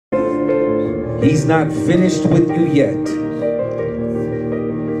He's not finished with you yet.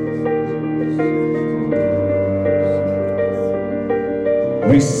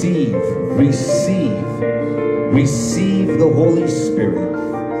 Receive, receive, receive the Holy Spirit.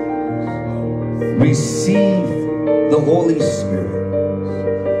 Receive the Holy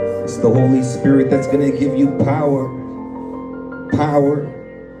Spirit. It's the Holy Spirit that's going to give you power. Power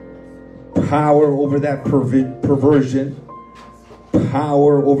over that perversion.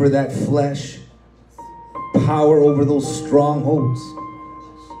 Power over that flesh. Power over those strongholds.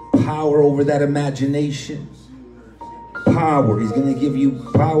 Power over that imagination. Power. He's going to give you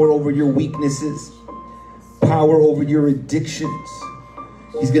power over your weaknesses. Power over your addictions.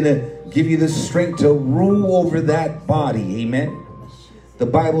 He's going to give you the strength to rule over that body. Amen. The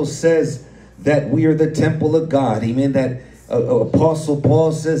Bible says that we are the temple of God. Amen. That Apostle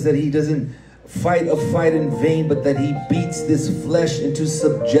Paul says that he doesn't fight a fight in vain, but that he beats this flesh into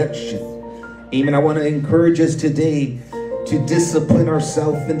subjection. Amen. I want to encourage us today to discipline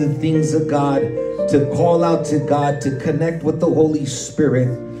ourselves in the things of God, to call out to God, to connect with the Holy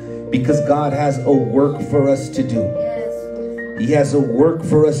Spirit, because God has a work for us to do. He has a work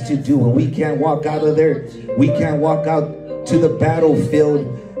for us to do, and we can't walk out of there. We can't walk out to the battlefield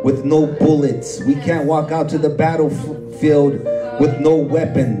with no bullets. We can't walk out to the battlefield with no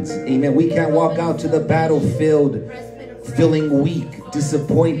weapons. Amen. We can't walk out to the battlefield feeling weak,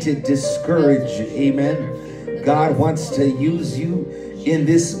 disappointed, discouraged. Amen. God wants to use you in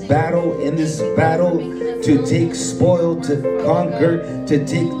this battle, to take spoil, to conquer, to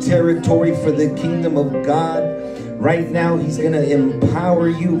take territory for the kingdom of God. Right now, he's going to empower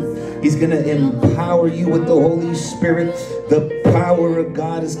you. He's going to empower you with the Holy Spirit. The power of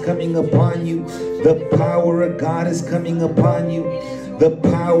God is coming upon you. The power of God is coming upon you. The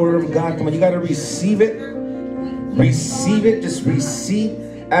power of God. Come on, you got to receive it. Receive it. Just receive.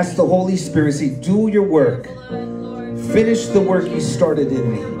 Ask the Holy Spirit. Say, do your work. Finish the work you started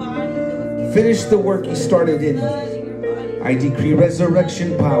in me. Finish the work you started in me. I decree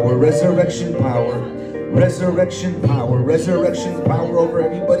resurrection power, resurrection power, resurrection power, resurrection power over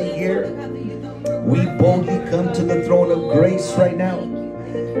everybody here. We boldly come to the throne of grace right now,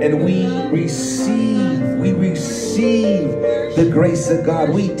 and we receive the grace of God.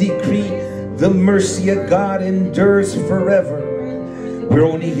 We decree the mercy of God endures forever. We're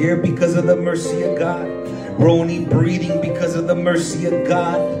only here because of the mercy of God. We're only breathing because of the mercy of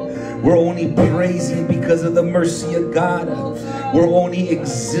God. We're only praising because of the mercy of God. We're only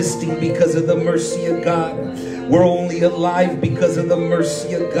existing because of the mercy of God. We're only alive because of the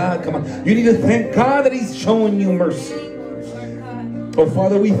mercy of God. Come on. You need to thank God that he's showing you mercy. Oh,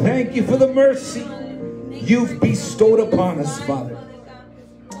 Father, we thank you for the mercy you've bestowed upon us, Father.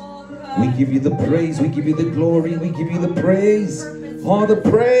 We give you the praise. We give you the glory. We give you the praise. All the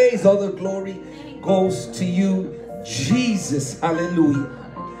praise, all the glory goes to you, Jesus. Hallelujah.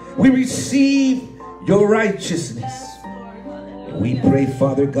 We receive your righteousness. We pray,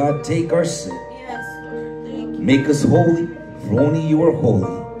 Father God, take our sin. Make us holy, for only you are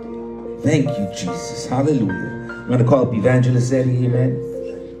holy. Thank you, Jesus. Hallelujah. I'm going to call up Evangelist Eddie, amen.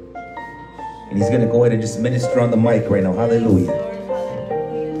 And he's going to go ahead and just minister on the mic right now. Hallelujah.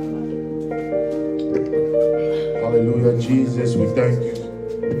 Hallelujah, Jesus, we thank you.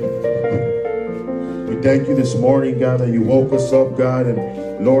 We thank you this morning, God, that you woke us up, God.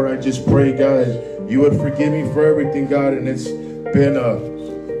 And Lord, I just pray, God, that you would forgive me for everything, God. And it's been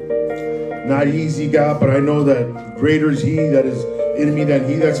not easy, God, but I know that greater is he that is in me than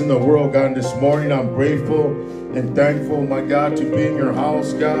he that's in the world, God. And this morning, I'm grateful and thankful, my God, to be in your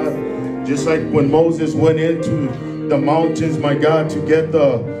house, God. Just like when Moses went into the mountains, my God, to get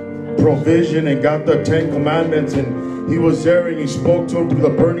the provision and got the 10 commandments, and he was there and you spoke to him through the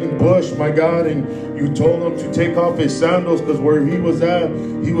burning bush, my God, and you told him to take off his sandals, because where he was at,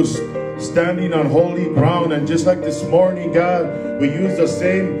 he was standing on holy ground. And just like this morning, God, we use the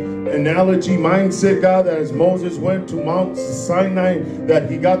same analogy mindset, God, that as Moses went to Mount Sinai, that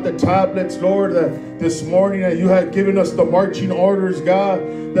he got the tablets, Lord, that this morning that you had given us the marching orders, God,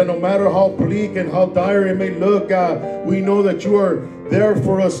 that no matter how bleak and how dire it may look, God, we know that you are there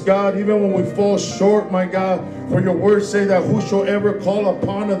for us, God, even when we fall short, my God. For your words say that whosoever call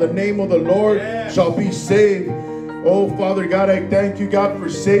upon the name of the Lord shall be saved. Oh, Father God, I thank you, God, for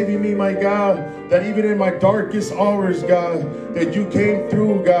saving me, my God, that even in my darkest hours, God, that you came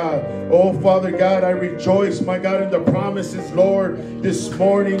through, God. Oh, Father God, I rejoice, my God, in the promises, Lord, this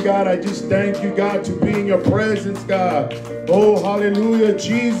morning, God. I just thank you, God, to be in your presence, God. Oh, hallelujah,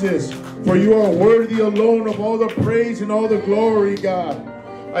 Jesus, for you are worthy alone of all the praise and all the glory, God.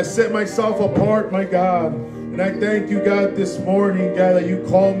 I set myself apart, my God, and I thank you, God, this morning, God, that you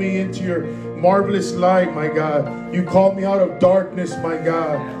call me into your marvelous light, my God. You called me out of darkness, my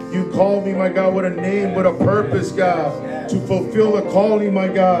God. You called me, my God, with a name, with a purpose, God, to fulfill the calling, my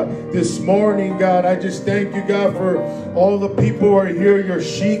God. This morning, God, I just thank you, God, for all the people who are here, your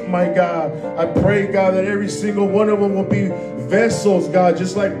sheep, my God. I pray, God, that every single one of them will be vessels, God,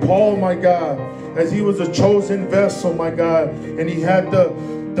 just like Paul, my God, as he was a chosen vessel, my God, and he had the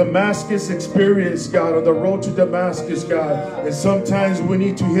Damascus experience, God, on the road to Damascus, God. And sometimes we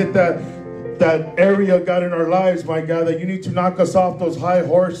need to hit that area, God, in our lives, my God, that you need to knock us off those high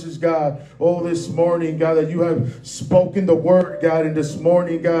horses, God. Oh, this morning, God, that you have spoken the word, God, and this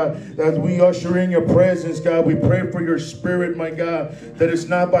morning, God, that we usher in your presence, God. We pray for your spirit, my God, that it's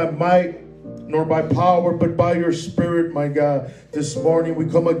not by might nor by power, but by your spirit, my God. This morning we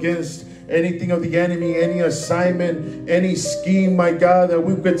come against anything of the enemy, any assignment, any scheme, my God, that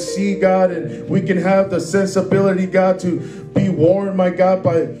we could see, God, and we can have the sensibility, God, to be warned, my God,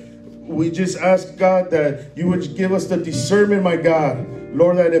 we just ask, God, that you would give us the discernment, my God.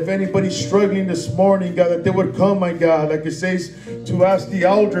 Lord, that if anybody's struggling this morning, God, that they would come, my God, like it says, to ask the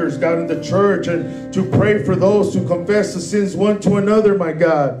elders, God, in the church, and to pray for those who confess the sins one to another, my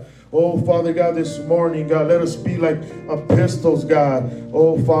God. Oh, Father God, this morning, God, let us be like epistles, God.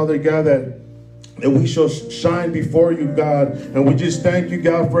 Oh, Father God, that we shall shine before you, God. And we just thank you,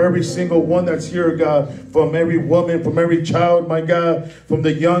 God, for every single one that's here, God, from every woman, from every child, my God, from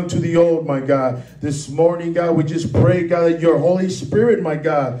the young to the old, my God. This morning, God, we just pray, God, that your Holy Spirit, my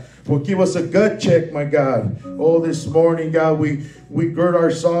God, will give us a gut check, my God. Oh, this morning, God, we gird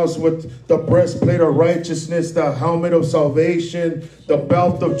ourselves with the breastplate of righteousness, the helmet of salvation, the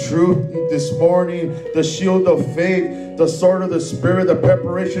belt of truth this morning, the shield of faith, the sword of the Spirit, the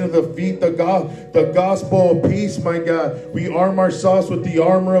preparation of the feet, the gospel of peace, my God. We arm ourselves with the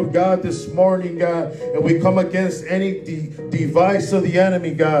armor of God this morning, God, and we come against any device of the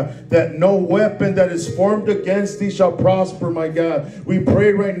enemy, God, that no weapon that is formed against thee shall prosper, my God. We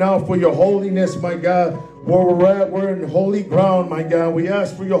pray right now for your holiness, my God. Where we're at, we're in holy ground, my God. We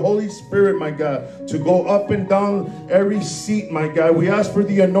ask for your Holy Spirit, my God, to go up and down every seat, my God. We ask for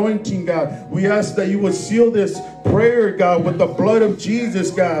the anointing, God. We ask that you would seal this prayer, God, with the blood of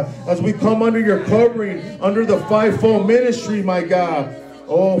Jesus, God, as we come under your covering, under the fivefold ministry, my God.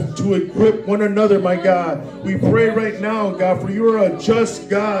 Oh, to equip one another, my God. We pray right now, God, for you are a just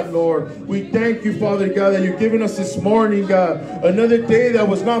God, Lord. We thank you, Father God, that you're giving us this morning, God, another day that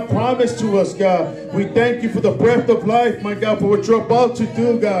was not promised to us, God. We thank you for the breath of life, my God, for what you're about to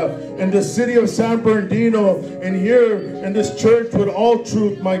do, God, in the city of San Bernardino and here in this church with all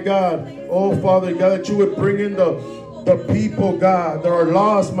truth, my God. Oh, Father God, that you would bring in the people, God, that are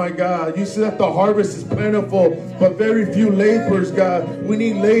lost, my God. You said that the harvest is plentiful, but very few laborers, God. We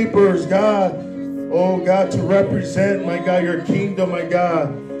need laborers, God. Oh, God, to represent, my God, your kingdom, my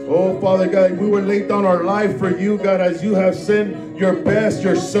God. Oh, Father God, we would lay down our life for you, God, as you have sent your best,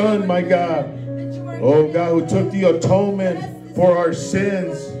 your Son, my God. Oh, God, who took the atonement for our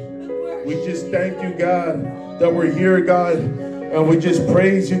sins. We just thank you, God, that we're here, God. And we just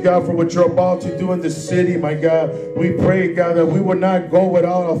praise you, God, for what you're about to do in the city, my God. We pray, God, that we would not go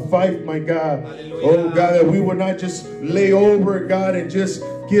without a fight, my God. Oh, God, that we would not just lay over, God, and just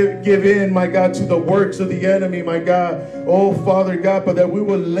give in, my God, to the works of the enemy, my God. Oh, Father God, but that we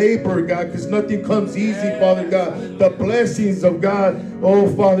will labor, God, because nothing comes easy, Father God. The blessings of God.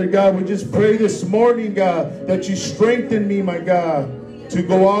 Oh, Father God, we just pray this morning, God, that you strengthen me, my God, to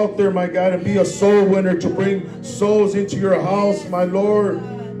go out there, my God, and be a soul winner, to bring souls into your house, my Lord.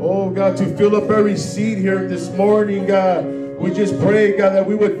 Oh, God, to fill up every seat here this morning, God. We just pray, God, that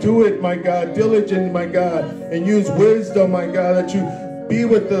we would do it, my God, diligent, my God, and use wisdom, my God, that you be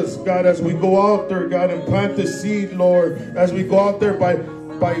with us, God, as we go out there, God, and plant the seed, Lord, as we go out there by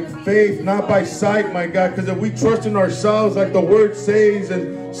faith, not by sight, my God, because if we trust in ourselves, like the word says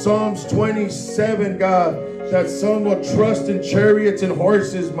in Psalms 27, God, that some will trust in chariots and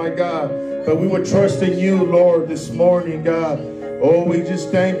horses, my God, but we would trust in you, Lord, this morning, God. Oh, we just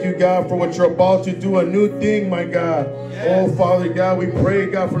thank you, God, for what you're about to do, a new thing, my God. Oh, Father God, we pray,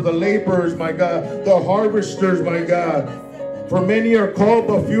 God, for the laborers, my God, the harvesters, my God. For many are called,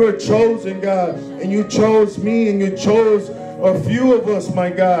 but few are chosen, God. And you chose me, and you chose a few of us, my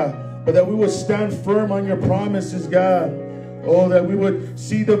God, but that we would stand firm on your promises, God. Oh, that we would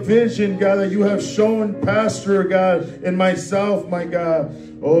see the vision, God, that you have shown Pastor, God, and myself, my God.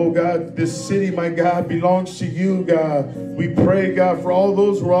 Oh, God, this city, my God, belongs to you, God. We pray, God, for all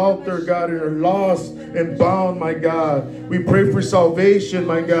those who are out there, God, and are lost and bound, my God. We pray for salvation,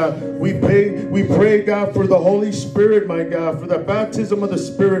 my God. We pray, God, for the Holy Spirit, my God, for the baptism of the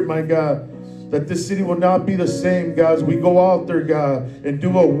Spirit, my God. that this city will not be the same, God, as we go out there, God, and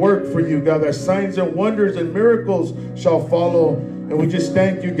do a work for you, God, that signs and wonders and miracles shall follow. And we just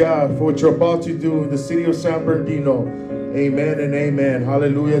thank you, God, for what you're about to do in the city of San Bernardino. Amen and amen.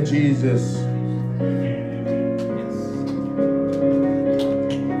 Hallelujah, Jesus.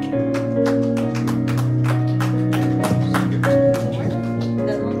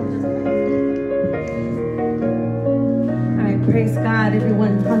 All right, praise God,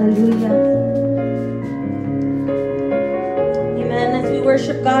 everyone. Hallelujah.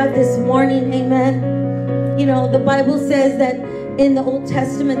 Worship God this morning, amen. You know, the Bible says that in the Old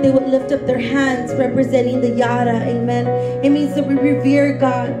Testament they would lift up their hands representing the yada, amen. It means that we revere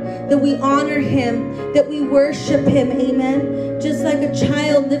God, that we honor him, that we worship him, amen. Just like a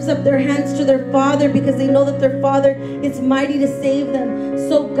child lifts up their hands to their father because they know that their father is mighty to save them,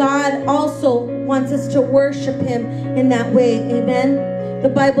 so God also wants us to worship him in that way, amen. The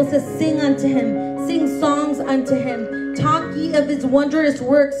Bible says, sing unto him, sing songs unto him, talk ye of his wondrous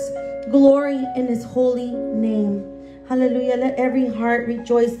works, glory in his holy name. Hallelujah. Let every heart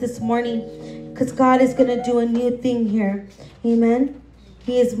rejoice this morning because God is going to do a new thing here. Amen.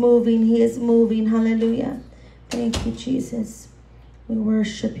 He is moving. He is moving. Hallelujah. Thank you, Jesus. We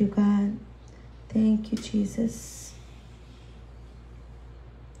worship you, God. Thank you, Jesus.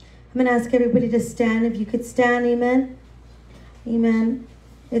 I'm going to ask everybody to stand. If you could stand, amen. Amen.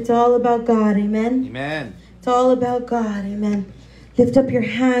 It's all about God. Amen. Amen. It's all about God. Amen. Lift up your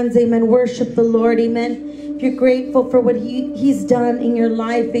hands. Amen. Worship the Lord. Amen. If you're grateful for what he's done in your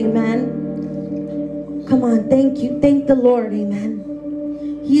life. Amen. Come on. Thank you. Thank the Lord.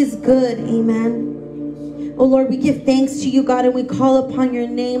 Amen. He is good. Amen. Oh Lord, we give thanks to you, God, and we call upon your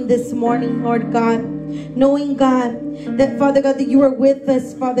name this morning, Lord God. Knowing, God, that, Father God, that you are with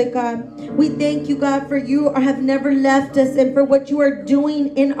us, Father God. We thank you, God, for you have never left us and for what you are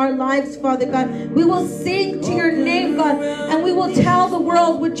doing in our lives, Father God. We will sing to your name, God, and we will tell the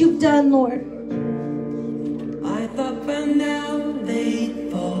world what you've done, Lord. I thought by now they'd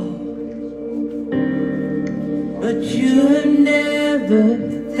fall, but you have never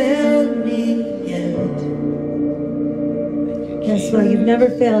failed me yet. Yes, Lord, you've never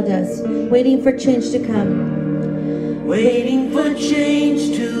failed us. Waiting for change to come. Waiting for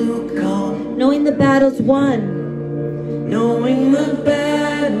change to come. Knowing the battle's won. Knowing the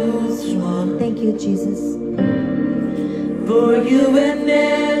battle's won. Thank you, Jesus. For you have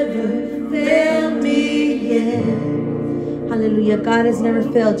never failed me yet. Hallelujah. God has never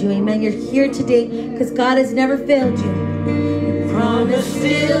failed you. Amen. You're here today because God has never failed you. Your promise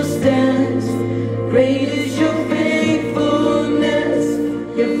still stands. Great is your faithfulness.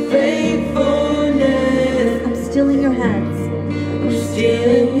 Your faithfulness. I'm still in your hands. I'm still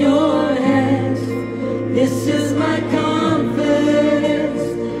in your hands. This is my confidence.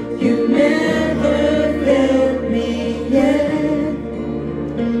 You never failed me yet.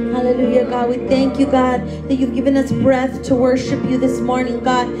 Hallelujah, God. We thank you, God, that you've given us breath to worship you this morning,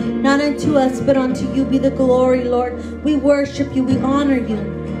 God. Not unto us, but unto you be the glory, Lord. We worship you. We honor you.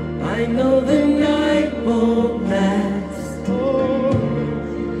 I know the night won't last.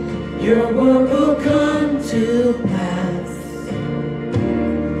 Your word will come to pass.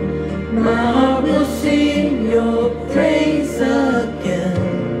 My heart will sing your praise again.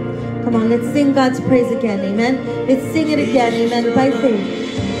 Come on, let's sing God's praise again, amen. Let's sing it again, amen, by faith.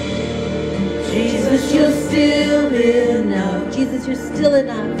 Jesus, you're still enough. Jesus, you're still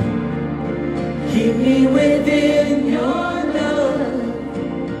enough. Keep me within your love.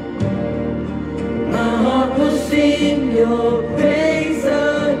 My heart will sing your praise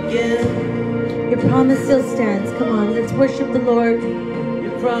again. Your promise still stands. Come on, let's worship the Lord.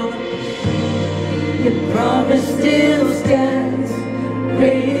 Your promise still stands.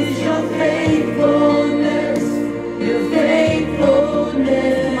 Great is your faithfulness. Your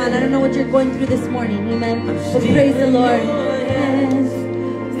faithfulness. Come on, I don't know what you're going through this morning, amen. But praise the Lord.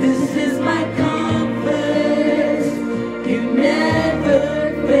 This is my confidence. You never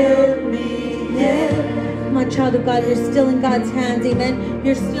failed me yet. Come on, child of God, you're still in God's hands, amen.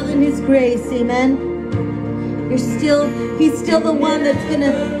 You're still in his grace, amen. He's still the one that's going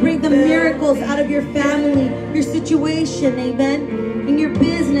to bring the miracles out of your family, your situation, amen. In your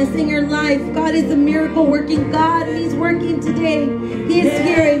business, in your life. God is a miracle working God, and he's working today. He is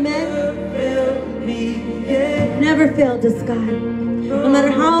here, amen. Never failed us, God. No matter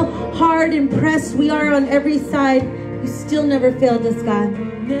how hard and pressed we are on every side, you still never failed us, God.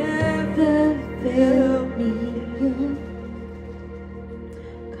 Never failed me.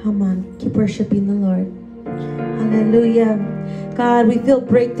 Come on, keep worshiping the Lord. Hallelujah. God, we feel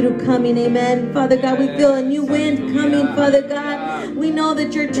breakthrough coming, amen. Father God, we feel a new wind coming, Father God. We know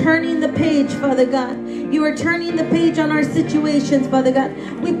that you're turning the page, Father God. You are turning the page on our situations, Father God.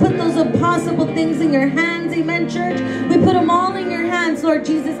 We put those impossible things in your hands, amen, church. We put them all in your hands, Lord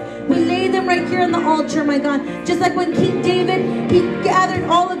Jesus. We lay them right here on the altar, my God. Just like when King David, he gathered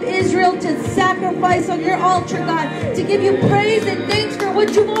all of Israel to sacrifice on your altar, God, to give you praise and thanks for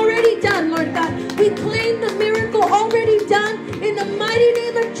what you've already done, Lord God. We claim the miracle already done in the mighty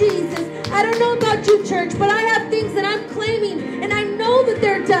name of Jesus. I don't know about you, church, but I have things that I'm claiming, and I know that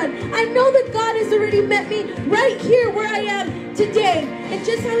they're done. I know that God has already met me right here where I am today. And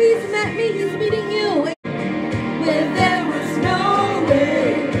just how he's met me, he's meeting you. Where there was no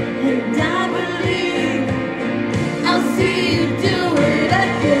way, and I believe I'll see you do it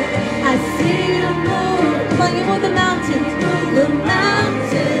again. I see you move. Come on, you move the mountains, move the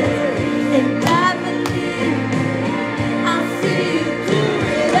mountains, and I believe I'll see you do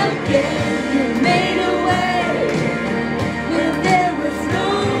it again. You made a way where there was no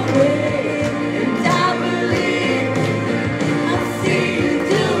way, and I believe I'll see you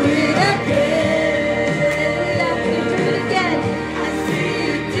do it again. Let me do it again. I see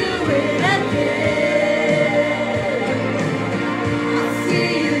you do it again. I'll see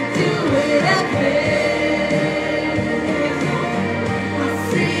you do it again. I'll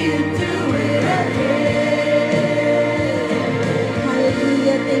see you do it again.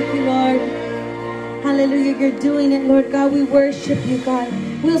 Hallelujah. Thank you, Lord. Hallelujah. You're doing it, Lord God. We worship you, God.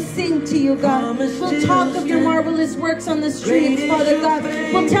 We'll sing to you, God. We'll talk of your marvelous works on the streets, Father God.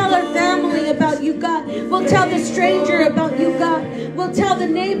 We'll tell our family about you, God. We'll tell the stranger about you, God. We'll tell the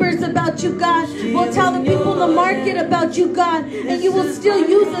neighbors about you, God. We'll tell the people in the market about you, God. And you will still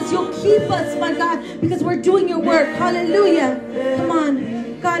use us. You'll keep us, my God, because we're doing your work. Hallelujah. Come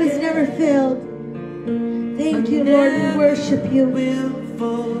on. God has never failed. Thank you, Lord. We worship you.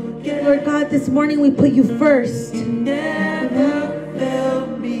 Lord God, this morning we put you first.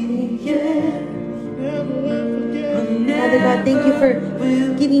 Father God, thank you for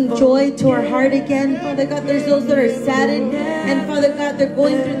giving joy to our heart again. Father God, there's those that are saddened. And Father God, they're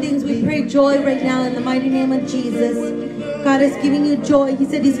going through things. We pray joy right now in the mighty name of Jesus. God is giving you joy. He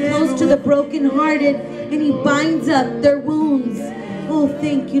said he's close to the brokenhearted and he binds up their wounds. Oh,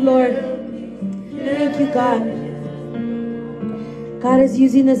 thank you, Lord. Thank you, God. God is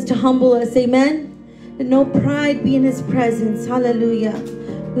using us to humble us. Amen. And no pride be in his presence. Hallelujah.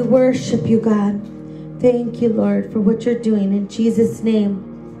 We worship you, God. Thank you, Lord, for what you're doing in Jesus' name.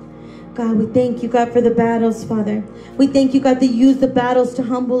 God, we thank you, God, for the battles, Father. We thank you, God, that you use the battles to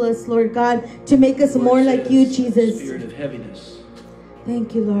humble us, Lord God, to make us more like you, Jesus. Spirit of heaviness.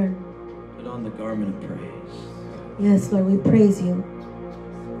 Thank you, Lord. Put on the garment of praise. Yes, Lord, we praise you.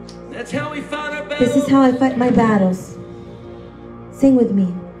 That's how we fight our battles. This is how I fight my battles. Sing with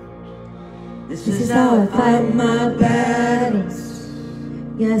me. This is how I fight my battles.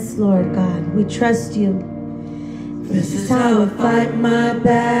 Yes, Lord God, we trust you. This is how I fight my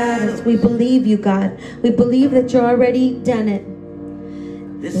battles. We believe you, God. We believe that you're already done it.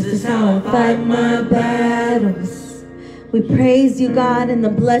 This is how I fight my battles. We praise you, God, and the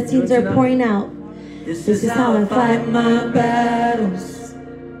blessings are pouring out. This is how I fight my battles.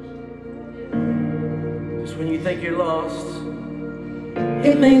 Just when you think you're lost,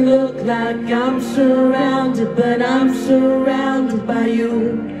 it may look like I'm surrounded, but I'm surrounded by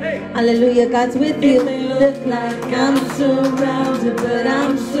you. Hallelujah, God's with you. It may look like I'm surrounded, but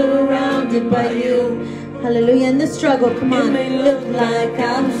I'm surrounded by you. Hallelujah, in the struggle, come on. It may look like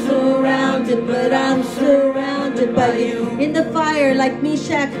I'm surrounded, but I'm surrounded by you. In the fire, like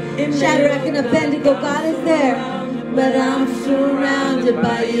Meshach, Shadrach, and Abednego, God is there. But I'm surrounded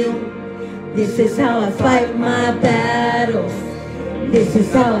by you. This is how I fight my battles. This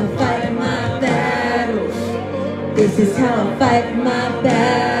is how I fight my battles. This is how I fight my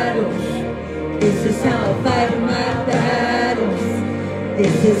battles. This is how I fight my battles.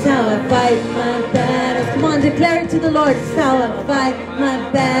 This is how I fight my battles. Come on, declare it to the Lord. This is how I fight my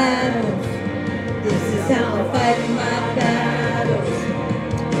battles. This is how I fight my battles.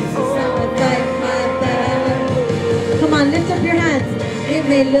 This is how I fight my battles. Come on, lift up your hands. It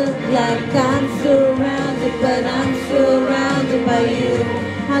may look like I'm surrounded, but I'm surrounded by you.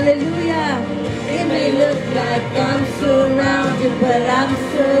 Hallelujah. It may look like I'm surrounded, but I'm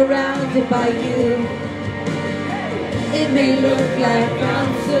surrounded by you. It may look like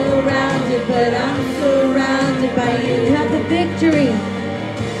I'm surrounded, but I'm surrounded by you. You have the victory.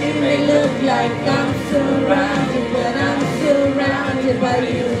 It may look like I'm surrounded, but I'm surrounded by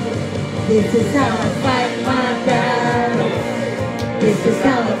you. This is how I fight my battles. This is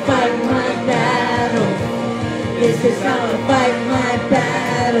how I fight my battles. This is how I fight my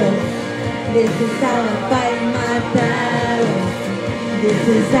battles. This is how I fight my battles. This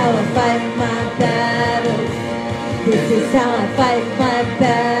is how I fight my battles. This is how I fight my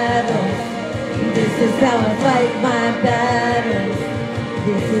battles. This is how I fight my battles.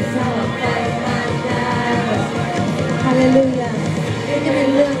 This is how I fight my battles. Hallelujah. It may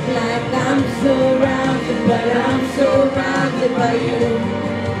look like I'm surrounded, but I'm surrounded by you.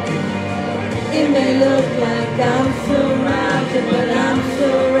 It may look like I'm surrounded, but I'm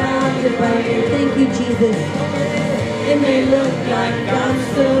surrounded by you. Thank you, Jesus. It may look like I'm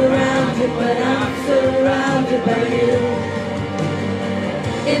surrounded, but I'm surrounded by you.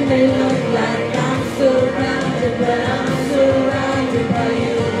 It may look like I'm surrounded, but I'm surrounded by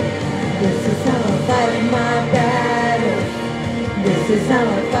you. This is how I fight my battles. This is how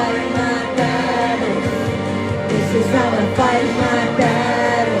I fight my battles. This is how I fight my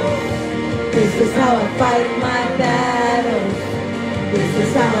battles. This is how I fight my battles. This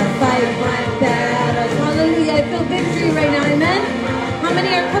is how I fight my battles. Hallelujah. I feel victory right now. Amen. How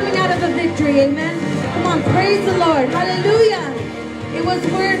many are coming out of a victory? Amen. Come on, praise the Lord. Hallelujah. It was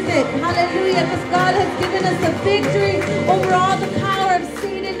worth it. Hallelujah. Because God has given us a victory over all the power of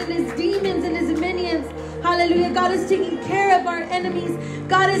Satan and his demons and his minions. Hallelujah. God is taking care of our enemies.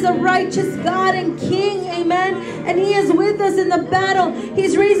 God is a righteous God and King. Amen. And he is with us in the battle.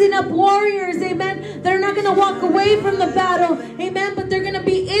 He's raising up warriors. Amen. They're not going to walk away from the battle. Amen. But they're going to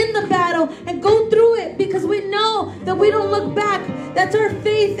be in the battle and go through it because we know that we don't look back. That's our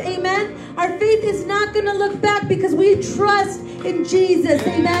faith. Amen. Our faith is not going to look back because we trust in Jesus.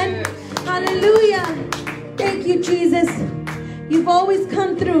 Amen. Hallelujah. Thank you, Jesus. You've always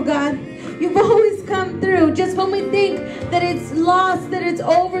come through, God. You've always come through. Just when we think that it's lost, that it's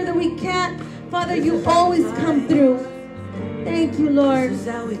over, that we can't, Father, you always come through. Thank you, Lord. This is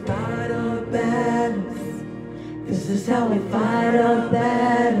how we fight our battles. This is how we fight our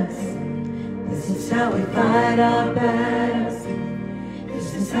battles. This is how we fight our battles.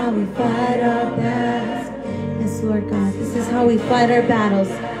 This is how we fight our battles. Yes, Lord God. This is how we fight our battles.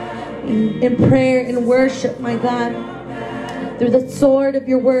 In prayer, in worship, my God. Through the sword of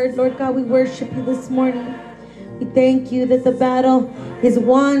your word, Lord God, we worship you this morning. We thank you that the battle is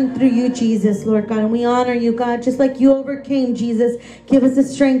won through you, Jesus, Lord God. And we honor you, God, just like you overcame, Jesus. Give us the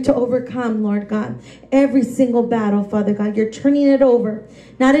strength to overcome, Lord God. Every single battle, Father God. You're turning it over.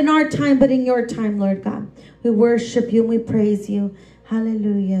 Not in our time, but in your time, Lord God. We worship you and we praise you.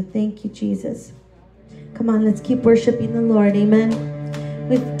 Hallelujah. Thank you, Jesus. Come on, let's keep worshiping the Lord. Amen.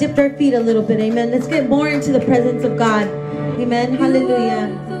 We've dipped our feet a little bit. Amen. Let's get more into the presence of God. Amen. Hallelujah.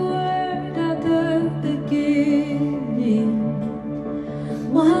 The word at the beginning,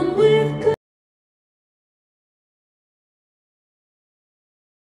 one with God.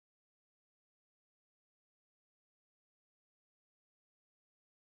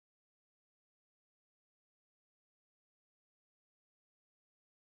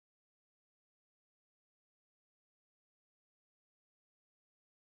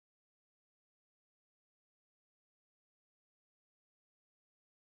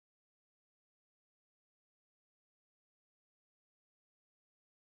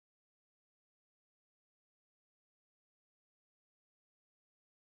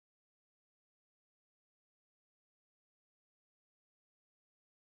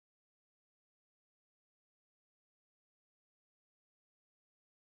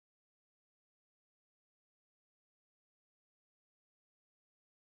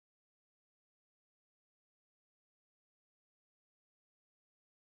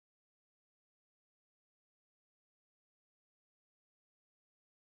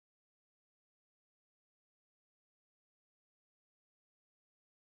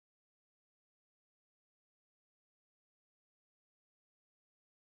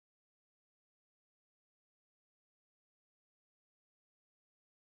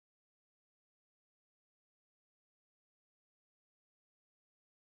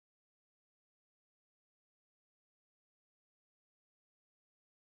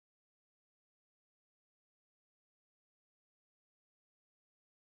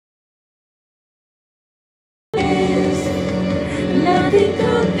 Nothing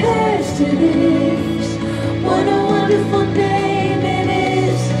compares to this. What a wonderful name it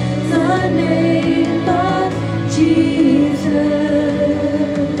is, the name of Jesus.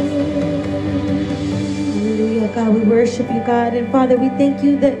 Hallelujah, God. We worship you, God. And Father, we thank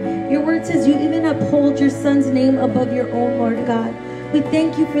you that your word says you even uphold your son's name above your own, Lord God. We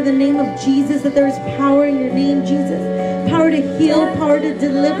thank you for the name of Jesus, that there is power in your name, Jesus. Power to heal, power to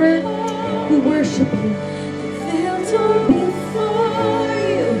deliver. We worship you. Before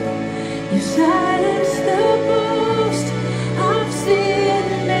you, you silence the voice.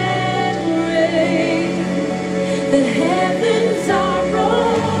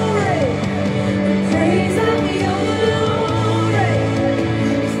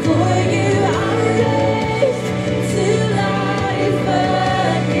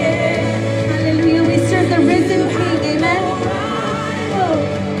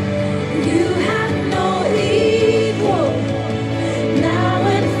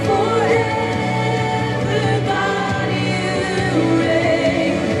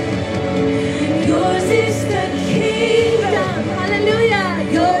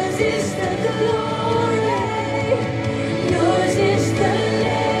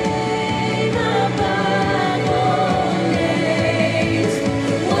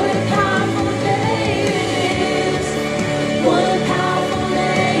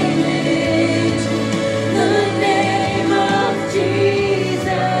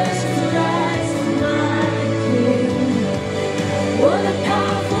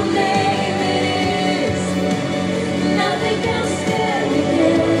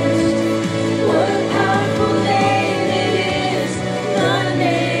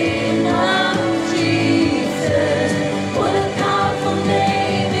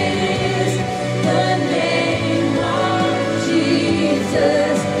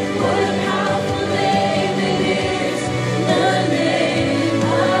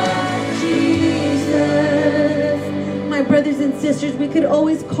 sisters, we could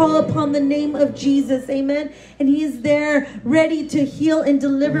always call upon the name of Jesus. Amen. And he is there ready to heal and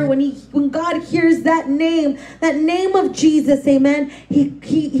deliver. When God hears that name of Jesus, amen,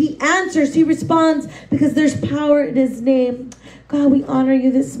 he answers, he responds, because there's power in his name. God, we honor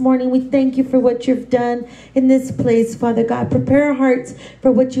you this morning. We thank you for what you've done in this place, Father God. Prepare our hearts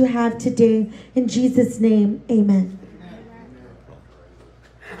for what you have today. In Jesus' name, amen.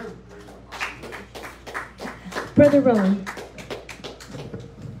 Brother Rowan.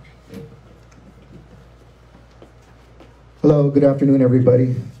 Hello, good afternoon,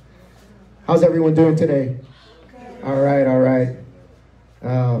 everybody. How's everyone doing today? All right.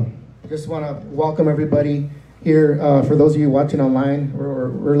 Just want to welcome everybody here. For those of you watching online,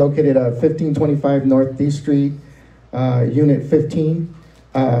 we're located at 1525 North D Street, Unit 15.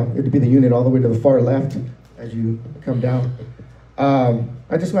 It'd be the unit all the way to the far left as you come down.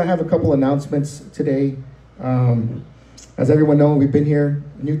 I just want to have a couple announcements today. As everyone knows, we've been here,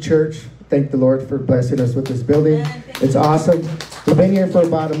 new church. Thank the Lord for blessing us with this building. It's awesome. We've been here for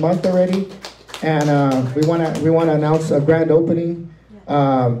about a month already, and we want to announce a grand opening.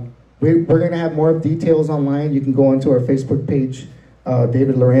 We're going to have more details online. You can go onto our Facebook page,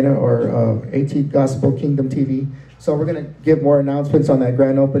 David Lorena, or AT Gospel Kingdom TV. So we're going to give more announcements on that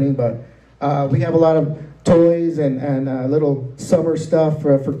grand opening, but we have a lot of toys and little summer stuff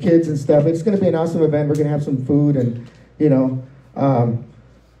for kids and stuff. It's going to be an awesome event. We're going to have some food, and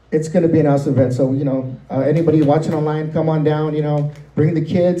it's going to be an awesome event. So anybody watching online, come on down. Bring the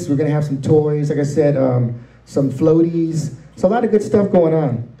kids. We're going to have some toys, like I said, some floaties. So a lot of good stuff going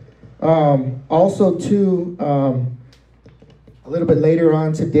on. Also too, a little bit later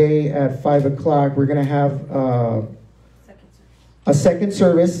on today at 5 o'clock, we're going to have a second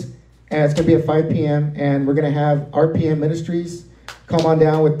service. And it's going to be at 5 p.m. And we're going to have RPM Ministries come on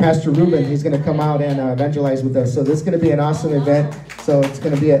down with Pastor Ruben. He's going to come out and evangelize with us. So this is going to be an awesome event. So it's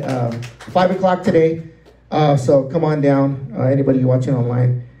going to be at 5 o'clock today. So come on down, anybody watching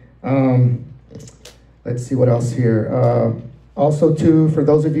online. Let's see what else here. Also, too, for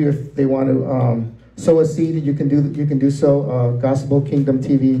those of you, if they want to sow a seed, you can do so. Gospel Kingdom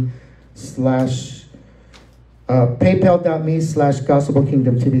TV / PayPal.me/Gospel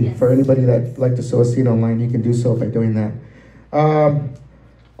Kingdom TV. Yes. For anybody that like to sow a seed online, you can do so by doing that.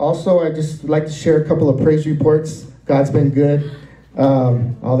 Also, I just like to share a couple of praise reports. God's been good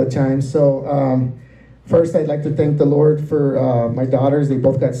all the time. So first, I'd like to thank the Lord for my daughters. They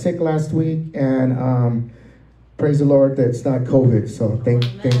both got sick last week, and praise the Lord that it's not COVID. So thank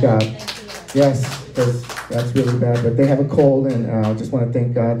God. Yes, because that's really bad. But they have a cold, and I just want to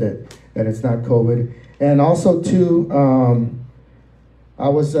thank God that it's not COVID. And also too,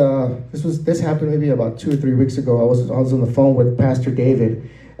 this happened maybe about 2 or 3 weeks ago. I was on the phone with Pastor David,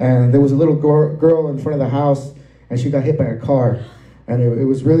 and there was a little girl in front of the house, and she got hit by a car, and it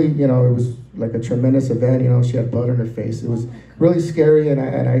was really, it was like a tremendous event. She had blood on her face. It was really scary, and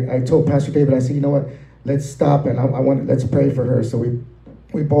I told Pastor David, I said, you know what, let's stop and let's pray for her. So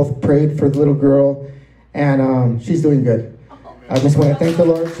we both prayed for the little girl, and she's doing good. I just want to thank the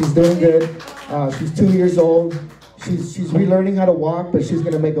Lord. She's doing good. She's 2 years old. She's relearning how to walk, but she's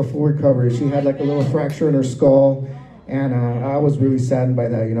going to make a full recovery. She had like a little fracture in her skull, and I was really saddened by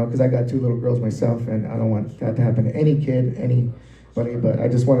that, because I got 2 little girls myself, and I don't want that to happen to any kid, anybody. But I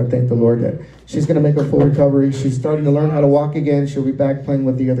just want to thank the Lord that she's going to make a full recovery. She's starting to learn how to walk again. She'll be back playing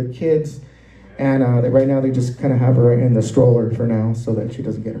with the other kids, and right now they just kind of have her in the stroller for now so that she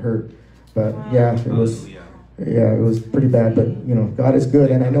doesn't get hurt. But yeah, it was pretty bad, but God is good,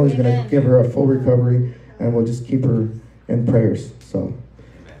 and I know He's going to give her a full recovery, and we'll just keep her in prayers. So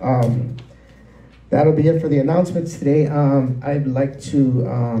that'll be it for the announcements today. I'd like to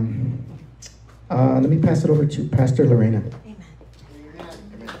let me pass it over to Pastor Lorena.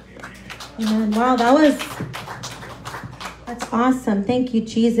 Amen. Wow, that's awesome. Thank you,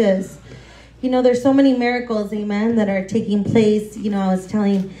 Jesus. There's so many miracles, amen, that are taking place. I was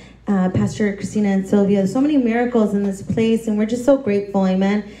telling Pastor Christina and Sylvia, there's so many miracles in this place, and we're just so grateful,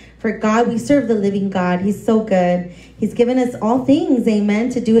 amen, for God. We serve the living God. He's so good. He's given us all things, amen,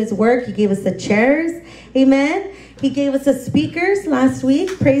 to do His work. He gave us the chairs, amen. He gave us the speakers last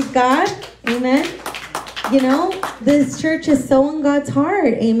week. Praise God, amen. This church is so in God's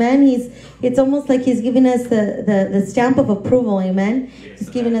heart, amen. It's almost like He's giving us the stamp of approval, amen. He's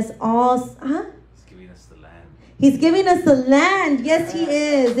giving us all, He's giving us the land. Yes, He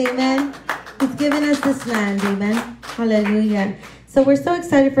is. Amen. He's given us this land. Amen. Hallelujah. So we're so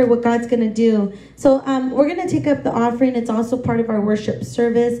excited for what God's going to do. So we're going to take up the offering. It's also part of our worship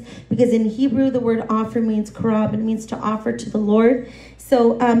service because in Hebrew, the word offer means korab. It means to offer to the Lord.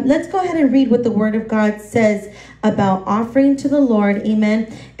 So let's go ahead and read what the word of God says about offering to the Lord.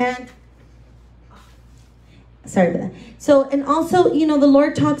 Amen. And sorry about that. So, and also, you know, the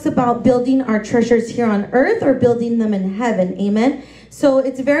Lord talks about building our treasures here on earth or building them in heaven. Amen. So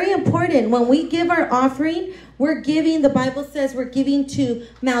it's very important when we give our offering, we're giving, the Bible says we're giving to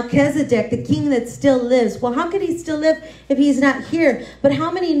Melchizedek, the king that still lives. Well, how could he still live if he's not here? But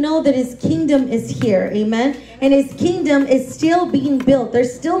how many know that his kingdom is here? Amen. And his kingdom is still being built.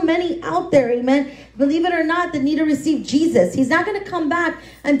 There's still many out there. Amen. Believe it or not, that need to receive Jesus. He's not going to come back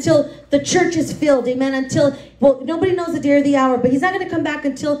until the church is filled. Amen. Until, well, nobody knows the day or the hour, but he's not going to come back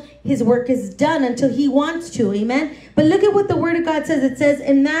until his work is done, until he wants to. Amen. But look at what the word of God says. It says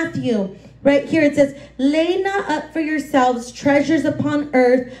in Matthew, right here, it says, lay not up for yourselves treasures upon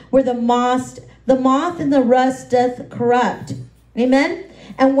earth where the moth and the rust doth corrupt. Amen.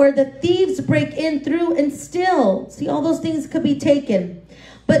 And where the thieves break in through and steal. See, all those things could be taken.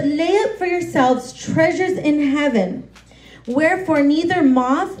 But lay up for yourselves treasures in heaven, wherefore neither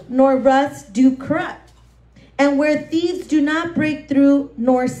moth nor rust do corrupt, and where thieves do not break through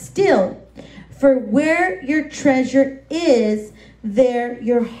nor steal. For where your treasure is, there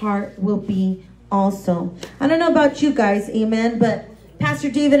your heart will be also. I don't know about you guys, amen, but Pastor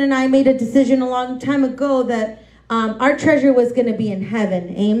David and I made a decision a long time ago that our treasure was going to be in heaven,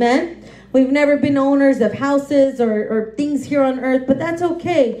 amen. We've never been owners of houses or things here on earth, but that's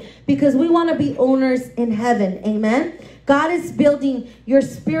okay because we want to be owners in heaven. Amen. God is building your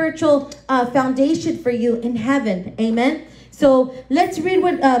spiritual foundation for you in heaven. Amen. So let's read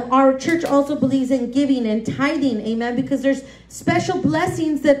what our church also believes in giving and tithing. Amen. Because there's special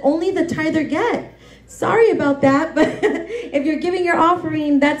blessings that only the tither get. Sorry about that, but if you're giving your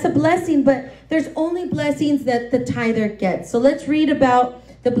offering, that's a blessing, but there's only blessings that the tither gets. So let's read about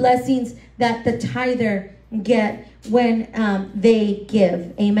the blessings that the tither get when they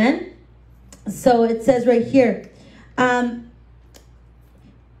give. Amen. So it says right here,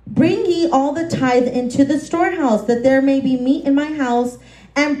 bring ye all the tithe into the storehouse, that there may be meat in my house,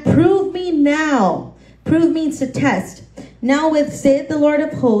 and prove me now. Prove means to test. Now with, saith the Lord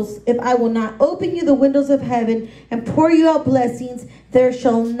of hosts, if I will not open you the windows of heaven and pour you out blessings, there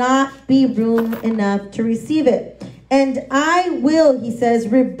shall not be room enough to receive it. And I will, he says,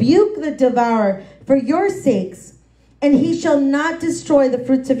 rebuke the devourer for your sakes, and he shall not destroy the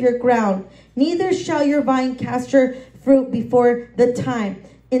fruits of your ground, neither shall your vine cast her fruit before the time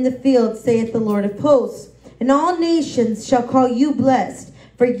in the field, saith the Lord of hosts. And all nations shall call you blessed,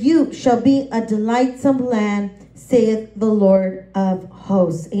 for you shall be a delightsome land, saith the Lord of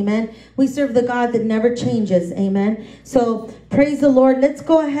hosts. Amen. We serve the God that never changes. Amen. So praise the Lord. Let's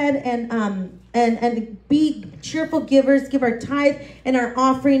go ahead and be cheerful givers, give our tithe and our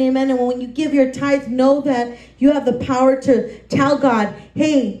offering, amen. And when you give your tithe, know that you have the power to tell God,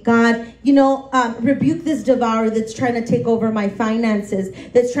 hey, God, you know, rebuke this devourer that's trying to take over my finances,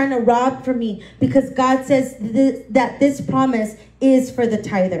 that's trying to rob from me, because God says that this promise is for the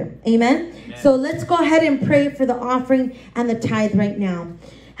tither, amen? So let's go ahead and pray for the offering and the tithe right now.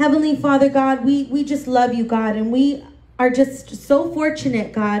 Heavenly Father, God, we just love you, God, and we are just so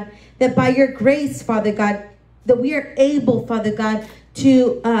fortunate, God, that by your grace, Father God, that we are able, Father God,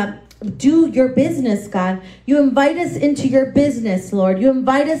 to do your business, God. You invite us into your business, Lord. You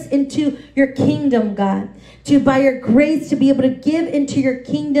invite us into your kingdom, God, to by your grace to be able to give into your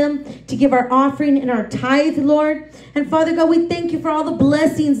kingdom, to give our offering and our tithe, Lord. And Father God, we thank you for all the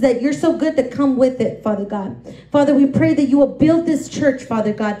blessings that you're so good that come with it, Father God. Father, we pray that you will build this church,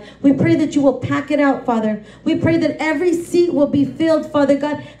 Father God. We pray that you will pack it out, Father. We pray that every seat will be filled, Father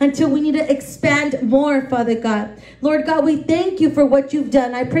God, until we need to expand more, Father God. Lord God, we thank you for what you've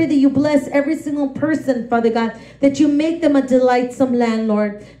done. I pray that you bless every single person, Father God, that you make them a delightsome land,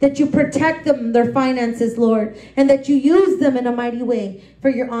 Lord, that you protect them, their finances, Lord, and that you use them in a mighty way for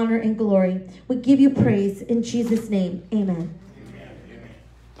your honor and glory. We give you praise in Jesus' name. Amen.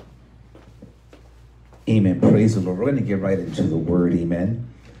 Amen. Praise the Lord. We're going to get right into the word. Amen.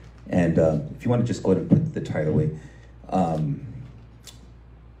 And if you want to just go ahead and put the title away.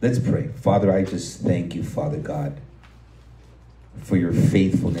 Let's pray. Father, I just thank you, Father God, for your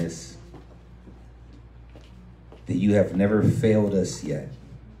faithfulness, that you have never failed us yet.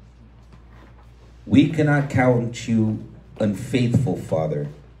 We cannot count you unfaithful, Father,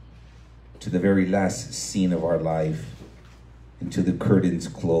 to the very last scene of our life, until the curtains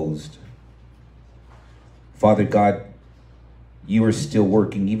closed. Father God, you are still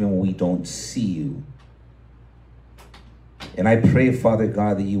working even when we don't see you. And I pray, Father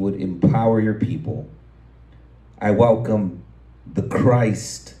God, that you would empower your people. I welcome the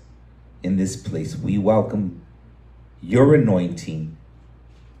Christ in this place. We welcome your anointing,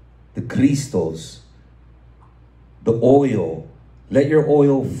 the Christos, the oil. Let your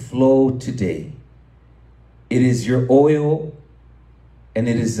oil flow today. It is your oil and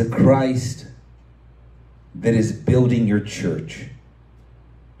it is the Christ that is building your church.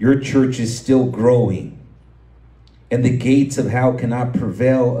 Your church is still growing, and the gates of hell cannot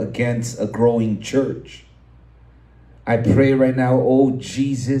prevail against a growing church. I pray right now, oh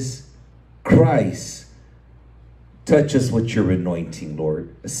Jesus Christ, touch us with your anointing,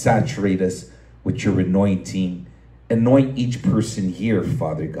 Lord. Saturate us with your anointing. Anoint each person here,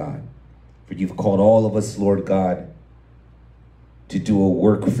 Father God. For you've called all of us, Lord God, to do a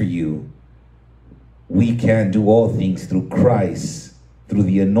work for you. We can do all things through Christ, through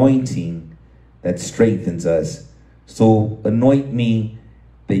the anointing that strengthens us. So anoint me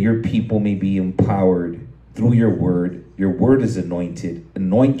that your people may be empowered through your word. Your word is anointed.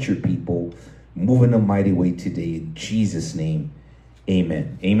 Anoint your people. Move in a mighty way today. In Jesus' name,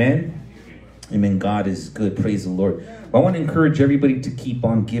 amen. Amen. Amen. God is good. Praise the Lord. I want to encourage everybody to keep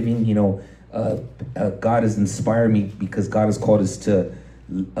on giving. You know, God has inspired me because God has called us to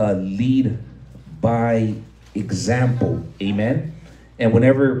lead by example. Amen. And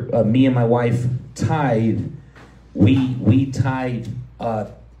whenever me and my wife tithe, we tithe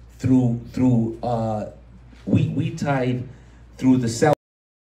we tithe through the self.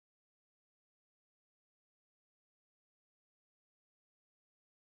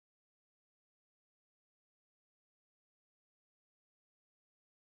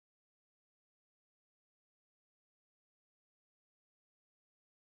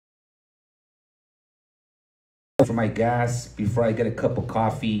 For my gas, before I get a cup of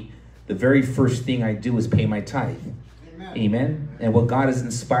coffee, the very first thing I do is pay my tithe. Amen. Amen. And what God has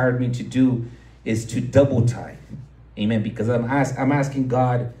inspired me to do is to double tithe. Amen. Because I'm asking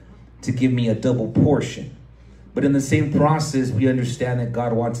God to give me a double portion. But in the same process, we understand that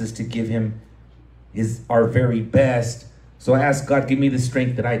God wants us to give him our very best. So I ask God, give me the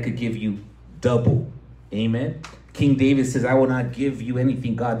strength that I could give you double. Amen. King David says, I will not give you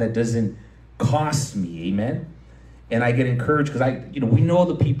anything, God, that doesn't cost me. Amen. And I get encouraged because we know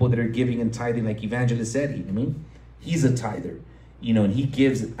the people that are giving and tithing, like Evangelist said. He's a tither, and he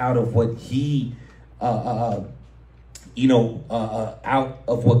gives out of what he, out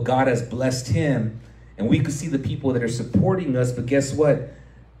of what God has blessed him. And we could see the people that are supporting us, but guess what?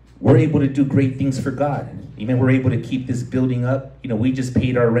 We're able to do great things for God. Amen. We're able to keep this building up. We just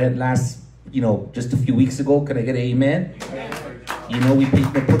paid our rent just a few weeks ago. Can I get an amen? Amen. We paid.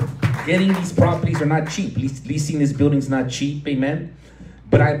 Getting these properties are not cheap. Leasing this building is not cheap. Amen.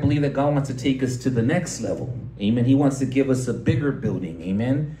 But I believe that God wants to take us to the next level. Amen. He wants to give us a bigger building.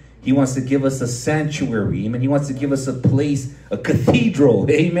 Amen. He wants to give us a sanctuary. Amen. He wants to give us a place, a cathedral.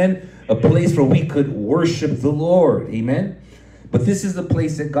 Amen. A place where we could worship the Lord. Amen. But this is the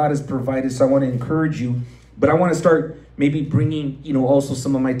place that God has provided. So I want to encourage you. But I want to start maybe bringing, also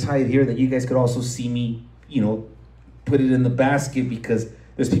some of my tithe here that you guys could also see me, put it in the basket, because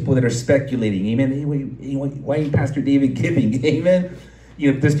there's people that are speculating. Amen. Hey, why ain't Pastor David giving? Amen.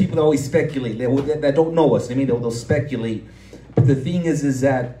 There's people that always speculate that don't know us. They'll speculate. But the thing is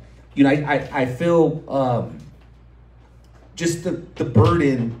that, I feel just the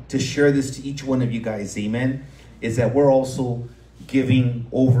burden to share this to each one of you guys. Amen. Is that we're also giving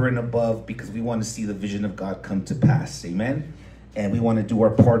over and above because we want to see the vision of God come to pass. Amen. And we want to do our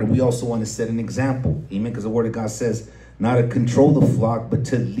part. And we also want to set an example. Amen. Because the word of God says, not to control the flock, but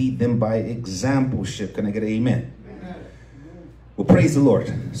to lead them by exampleship. Can I get an amen? Amen. Well, praise the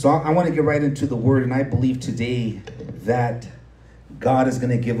Lord. So I want to get right into the word. And I believe today that God is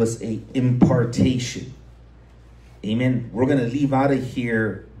going to give us an impartation. Amen. We're going to leave out of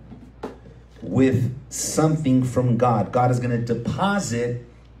here with something from God. God is going to deposit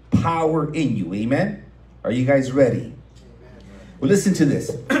power in you. Amen. Are you guys ready? Well, listen to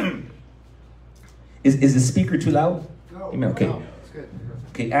this. Is the speaker too loud? No. Amen. Okay. No, it's good.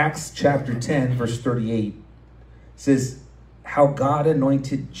 Okay. Acts chapter 10, verse 38 says how God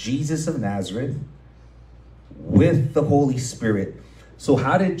anointed Jesus of Nazareth with the Holy Spirit. So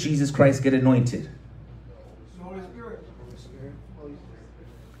how did Jesus Christ get anointed? The Holy Spirit.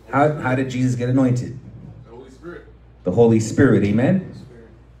 How did Jesus get anointed? The Holy Spirit. The Holy Spirit. Amen.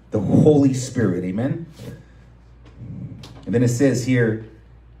 The Holy Spirit. Amen. And then it says here,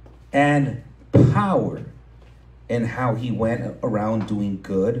 and power, and how he went around doing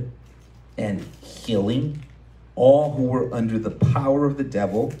good and healing all who were under the power of the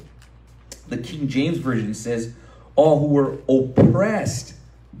devil. The King James Version says all who were oppressed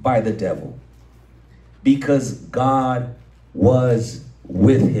by the devil, because God was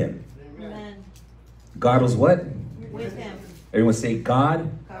with him. Amen. God was what? With him. Everyone say,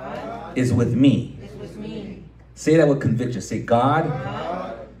 God, God is with me. is with me. Say that with conviction. Say,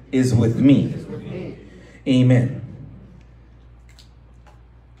 God is with me. Amen.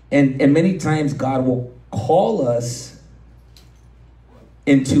 And many times God will call us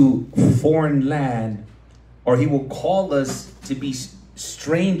into foreign land, or he will call us to be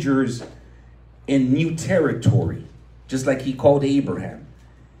strangers in new territory, just like he called Abraham.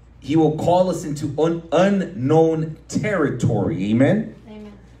 He will call us into unknown territory. Amen?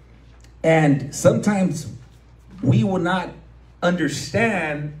 Amen. And sometimes we will not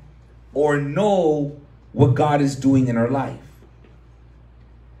understand or know what God is doing in our life.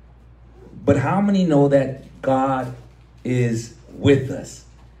 But how many know that God is with us?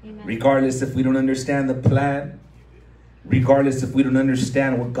 Amen. Regardless if we don't understand the plan, regardless if we don't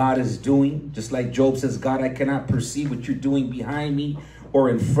understand what God is doing, just like Job says, God, I cannot perceive what you're doing behind me or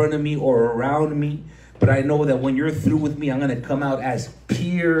in front of me or around me. But I know that when you're through with me, I'm going to come out as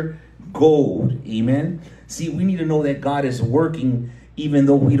pure gold. Amen. See, we need to know that God is working even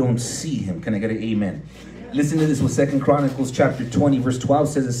though we don't see him. Can I get an amen? Listen to this, what 2 Chronicles chapter 20 verse 12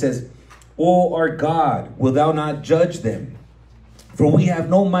 says. It says, O our God, wilt thou not judge them? For we have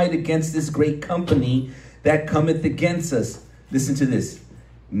no might against this great company that cometh against us. Listen to this.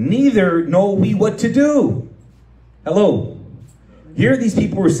 Neither know we what to do. Hello. Here these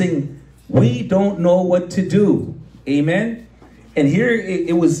people were saying, we don't know what to do. Amen. And here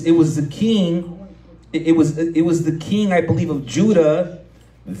it was the king. It was the king, I believe, of Judah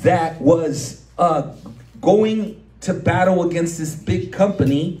that was going to battle against this big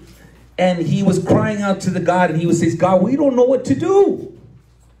company. And he was crying out to the God, and he would say, God, we don't know what to do.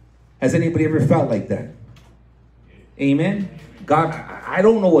 Has anybody ever felt like that? Amen. God, I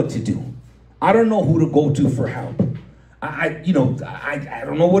don't know what to do. I don't know who to go to for help. I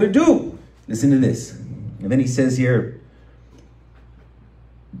don't know what to do. Listen to this. And then he says here,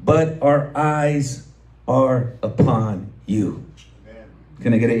 but our eyes are upon you. Amen.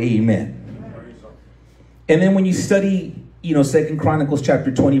 Can I get an amen? Amen. And then when you study, 2 Chronicles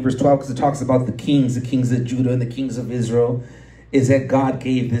chapter 20 verse 12, because it talks about the kings of Judah and the kings of Israel, is that God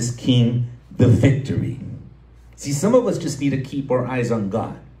gave this king the victory. See, some of us just need to keep our eyes on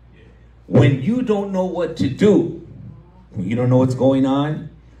God. When you don't know what to do, when you don't know what's going on,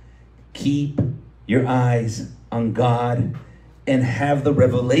 keep your eyes on God and have the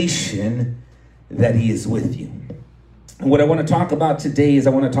revelation that he is with you. And what I want to talk about today is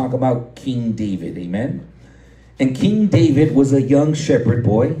I want to talk about King David. Amen. And King David was a young shepherd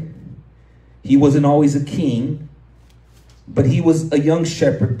boy. He wasn't always a king, but he was a young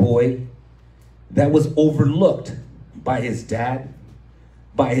shepherd boy that was overlooked by his dad,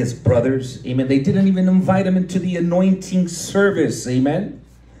 by his brothers. Amen. They didn't even invite him into the anointing service. Amen.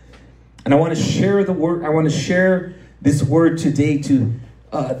 And I want to share the word. I want to share this word today to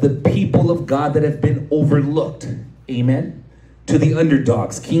the people of God that have been overlooked. Amen. To the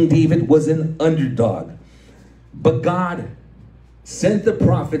underdogs. King David was an underdog. But God sent the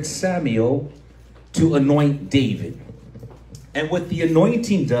prophet Samuel to anoint David. And what the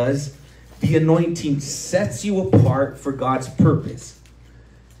anointing does, the anointing sets you apart for God's purpose.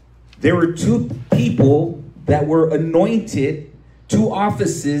 There were two people that were anointed, two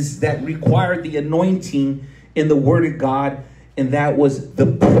offices that required the anointing in the Word of God, and that was the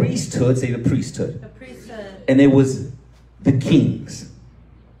priesthood. Say the priesthood. The priesthood. And it was the kings.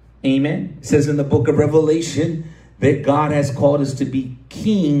 Amen. It says in the book of Revelation that God has called us to be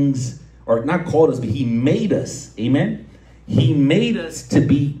kings, or not called us, but he made us. Amen. He made us to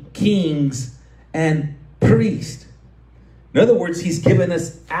be kings and priests. In other words, he's given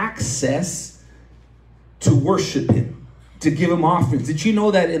us access to worship him, to give him offerings. Did you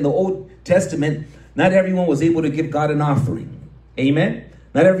know that in the Old Testament, not everyone was able to give God an offering? Amen.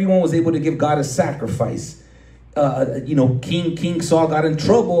 Not everyone was able to give God a sacrifice. King Saul got in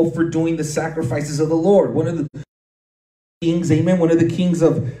trouble for doing the sacrifices of the Lord. One of the kings, amen, one of the kings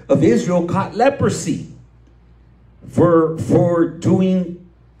of Israel caught leprosy for doing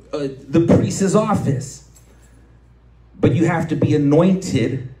the priest's office. But you have to be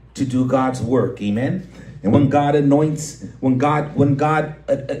anointed to do God's work. Amen. And when God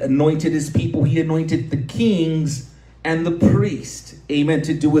anointed his people, he anointed the kings and the priest, amen,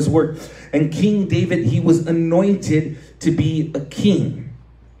 to do his work. And King David, he was anointed to be a king.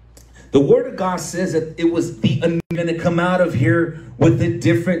 The Word of God says that it was going to come out of here with a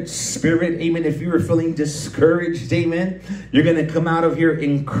different spirit. Amen. If you were feeling discouraged, amen, you're going to come out of here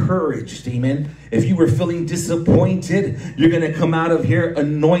encouraged. Amen. If you were feeling disappointed, you're going to come out of here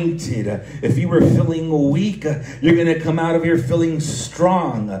anointed. If you were feeling weak, you're going to come out of here feeling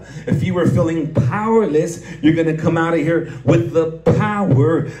strong. If you were feeling powerless, you're going to come out of here with the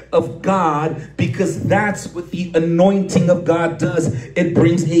power of God, because that's what the anointing of God does. It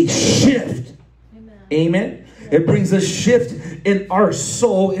brings a shift. Amen. It brings a shift in our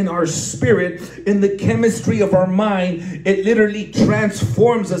soul, in our spirit, in the chemistry of our mind. It literally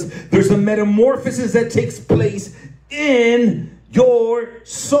transforms us. There's a metamorphosis that takes place in your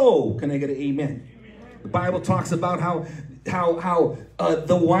soul. Can I get an amen? The Bible talks about how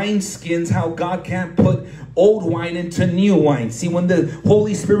the wineskins, how God can't put old wine into new wine. See, when the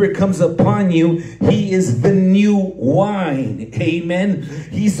Holy Spirit comes upon you, he is the new wine. Amen.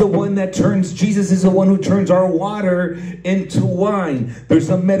 He's the one that turns, Jesus is the one who turns our water into wine. There's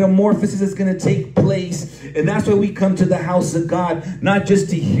a metamorphosis that's going to take place. And that's why we come to the house of God, not just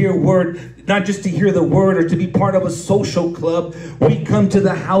to hear not just to hear the word or to be part of a social club. We come to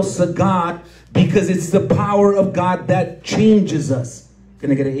the house of God because it's the power of God that changes us.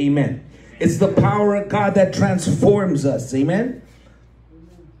 Can I get an amen? It's the power of God that transforms us. Amen?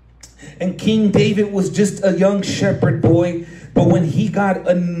 And King David was just a young shepherd boy. But when he got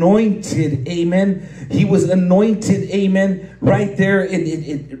anointed, amen, he was anointed, amen, right there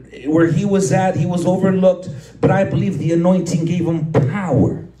where he was at. He was overlooked. But I believe the anointing gave him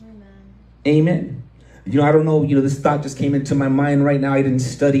power. Amen. I don't know, this thought just came into my mind right now. I didn't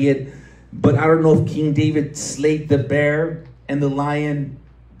study it. But I don't know if King David slayed the bear and the lion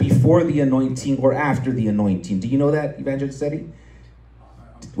before the anointing or after the anointing. Do you know that, Evangelist Seti?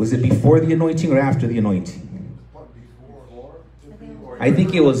 Was it before the anointing or after the anointing? I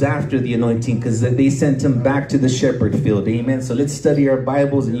think it was after the anointing, because they sent him back to the shepherd field. Amen. So let's study our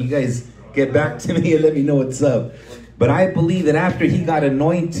Bibles and you guys get back to me and let me know what's up. But I believe that after he got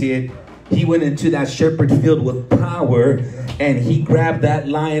anointed, he went into that shepherd field with power, and he grabbed that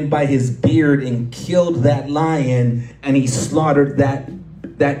lion by his beard and killed that lion, and he slaughtered that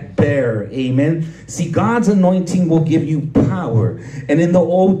bear. Amen. See, God's anointing will give you power. And in the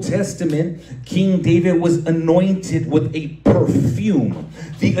Old Testament, King David was anointed with a perfume.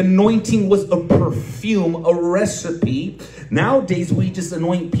 The anointing was a perfume, a recipe. Nowadays, we just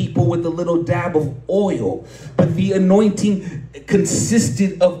anoint people with a little dab of oil. But the anointing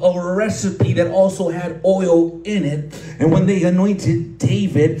consisted of a recipe that also had oil in it. And when they anointed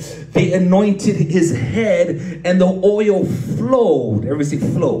David, they anointed his head and the oil flowed. Everybody say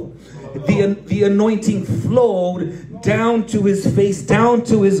flow. The anointing flowed down to his face, down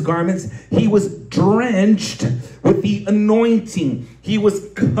to his garments. He was drenched with the anointing. He was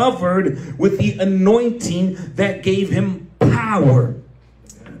covered with the anointing that gave him power.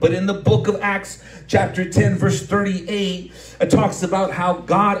 But in the book of Acts, chapter 10, verse 38, it talks about how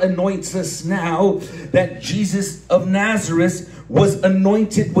God anoints us now, that Jesus of Nazareth was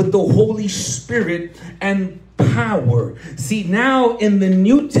anointed with the Holy Spirit and power. See, now in the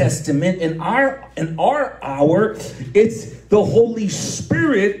New Testament, in our hour, it's the Holy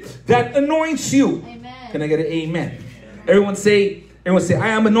Spirit that anoints you. Amen. Can I get an amen? Everyone say, I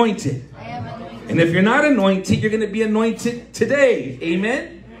am anointed. I am anointed. And if you're not anointed, you're going to be anointed today.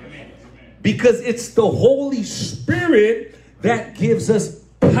 Amen. Because it's the Holy Spirit that gives us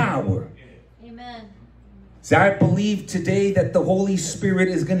power. Amen. See, I believe today that the Holy Spirit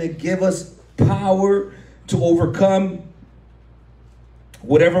is going to give us power to overcome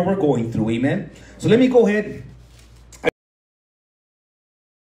whatever we're going through. Amen. So let me go ahead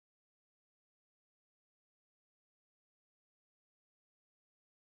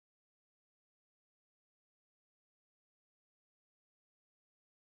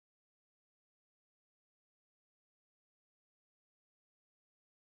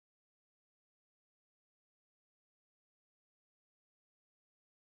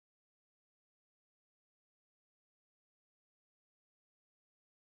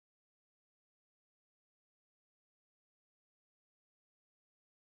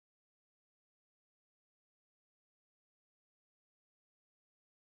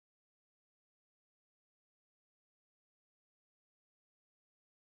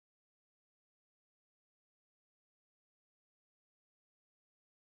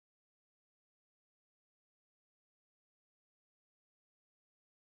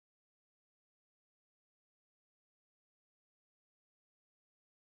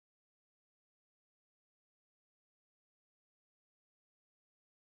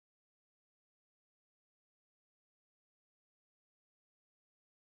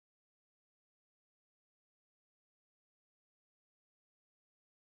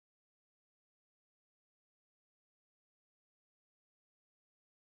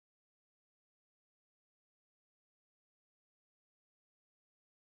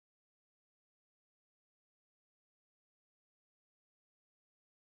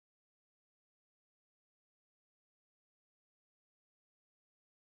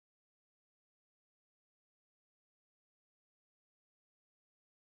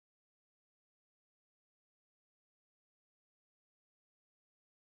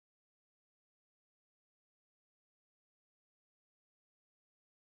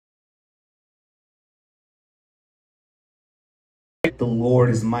the Lord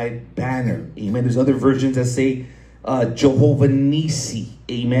is my banner. Amen. There's other versions that say Jehovah Nissi.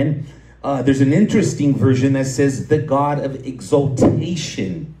 Amen. There's an interesting version that says the God of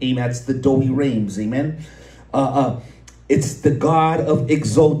exaltation. Amen. That's the Doe Rames. Amen. It's the God of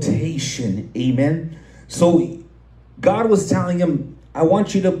exaltation. Amen. So God was telling him, I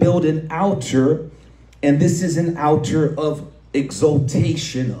want you to build an altar, and this is an altar of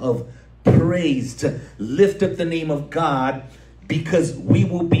exaltation, of praise, to lift up the name of God, because we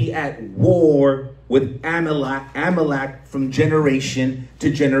will be at war with Amalek from generation to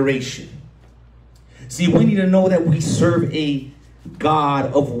generation. See, we need to know that we serve a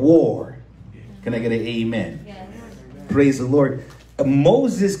God of war. Can I get an amen? Yes. Praise the Lord.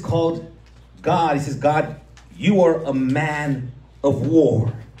 Moses called God, he says, God, you are a man of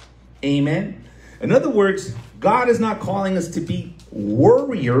war. Amen. In other words, God is not calling us to be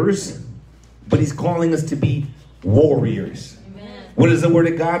warriors, but he's calling us to be warriors. Amen. What does the word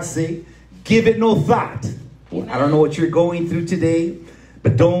of God say? Give it no thought. Well, I don't know what you're going through today,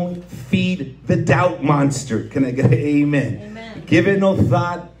 but don't feed the doubt monster. Can I get an amen? Amen. Give it no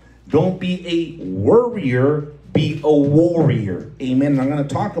thought. Don't be a worrier, be a warrior. Amen. And I'm going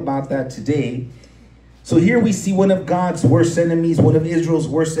to talk about that today. So here we see one of God's worst enemies, one of Israel's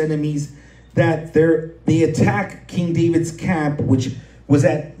worst enemies, that they attack King David's camp, which was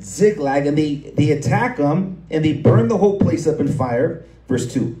at Ziklag, and they attack him, and they burn the whole place up in fire.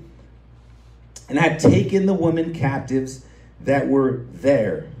 Verse 2. And had taken the women captives that were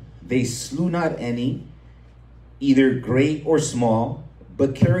there. They slew not any, either great or small,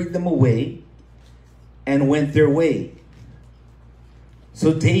 but carried them away and went their way.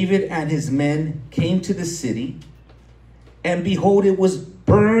 So David and his men came to the city, and behold, it was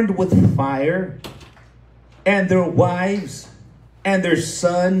burned with fire, and their wives and their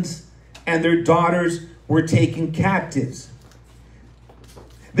sons and their daughters were taken captives.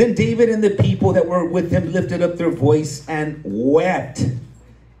 Then David and the people that were with him lifted up their voice and wept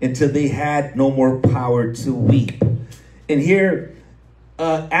until they had no more power to weep. And here,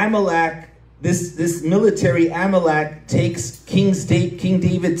 Amalek, this military Amalek takes King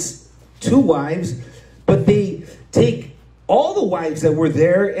David's 2 wives, but they take all the wives that were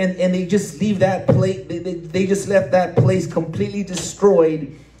there, and they just leave that place. They just left that place completely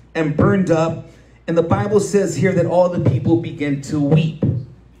destroyed and burned up. And the Bible says here that all the people began to weep.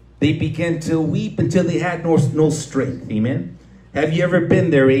 They began to weep until they had no strength. Amen. Have you ever been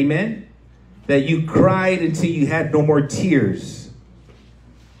there? Amen. That you cried until you had no more tears.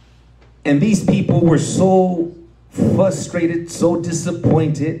 And these people were so frustrated, so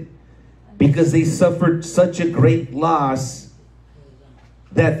disappointed, because they suffered such a great loss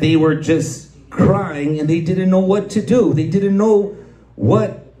that they were just crying, and they didn't know what to do. They didn't know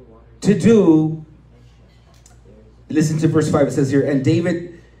what to do. Listen to verse 5. It says here,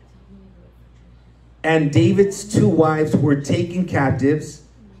 and David's 2 wives were taken captives,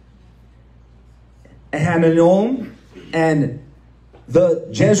 Ahinoam and the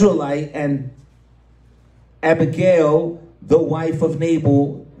Jezreelite, and Abigail, the wife of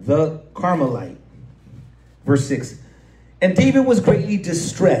Nabal, the Carmelite. Verse 6. And David was greatly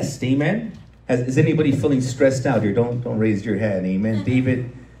distressed. Amen. Is anybody feeling stressed out here? Don't raise your hand. Amen.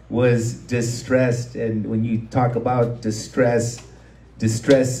 David was distressed. And when you talk about distress,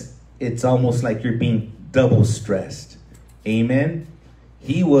 it's almost like you're being double stressed. Amen.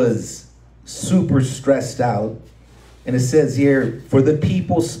 He was super stressed out. And it says here, for the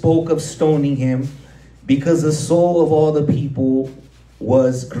people spoke of stoning him, because the soul of all the people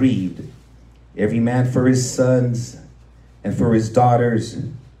was grieved, every man for his sons and for his daughters.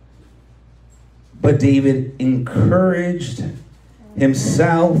 But David encouraged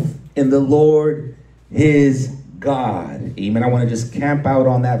himself in the Lord his God. Amen. I want to just camp out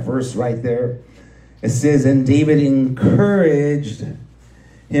on that verse right there. It says, and David encouraged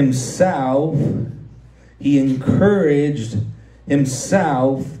himself. He encouraged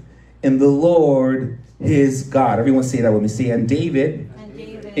himself in the Lord his God. Everyone say that with me. Say, and David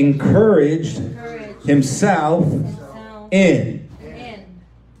encouraged himself in.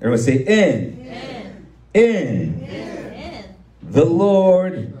 Everyone say, in the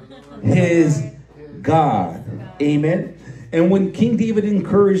Lord his God. Amen. And when King David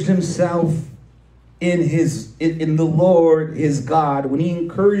encouraged himself in the Lord his God, when he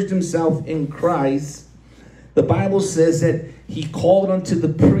encouraged himself in Christ, the Bible says that he called unto the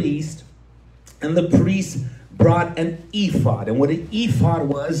priest, and the priest brought an ephod. And what an ephod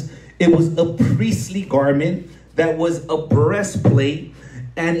was, it was a priestly garment that was a breastplate,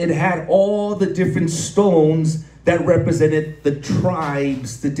 and it had all the different stones that represented the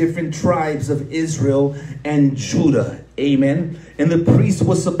tribes, the different tribes of Israel and Judah. Amen. And the priest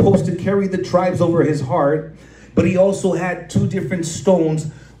was supposed to carry the tribes over his heart, but he also had two different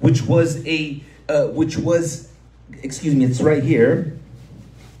stones, which was excuse me, it's right here.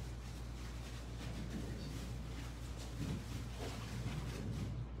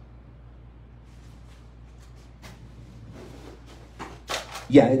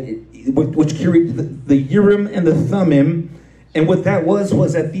 Yeah, which carried the Urim and the Thummim. And what that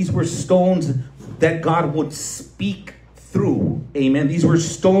was that these were stones that God would speak through. Amen. These were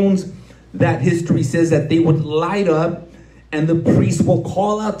stones that history says that they would light up, and the priest will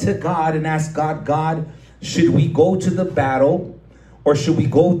call out to God and ask God, God, should we go to the battle, or should we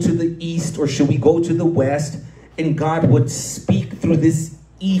go to the east, or should we go to the west? And God would speak through this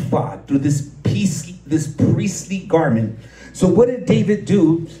ephod, through this priestly garment. So what did David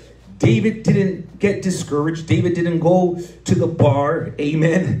do? David didn't get discouraged. David didn't go to the bar.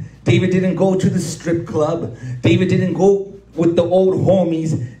 Amen. David didn't go to the strip club. David didn't go with the old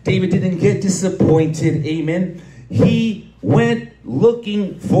homies. David didn't get disappointed. Amen. He went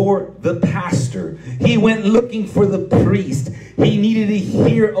looking for the pastor. He went looking for the priest. He needed to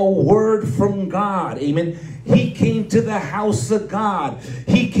hear a word from God. Amen. He came to the house of God.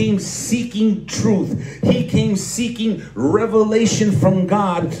 He came seeking truth. He came seeking revelation from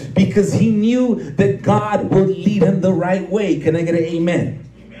God because he knew that God would lead him the right way. Can I get an amen?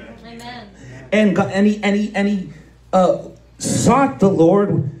 Amen. And God, and he sought the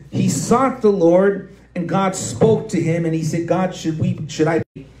Lord. He sought the Lord, and God spoke to him, and he said, God, should I?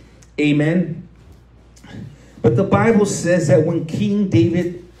 Amen. But the Bible says that when King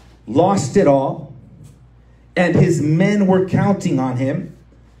David lost it all, and his men were counting on him,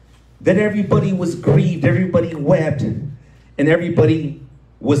 that everybody was grieved, everybody wept, and everybody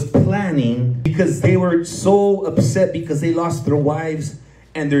was planning because they were so upset because they lost their wives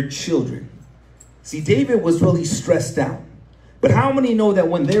and their children. See, David was really stressed out. But how many know that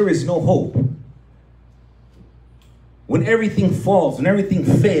when there is no hope, when everything falls, when everything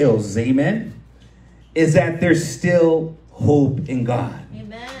fails, amen, is that there's still hope in God.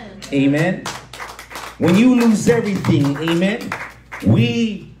 Amen. Amen. When you lose everything, amen,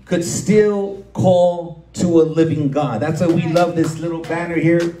 we could still call to a living God. That's why we love this little banner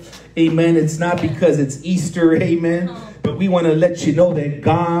here. Amen. It's not because it's Easter, amen, but we want to let you know that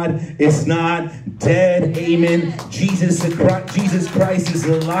God is not dead. Amen. Jesus Christ is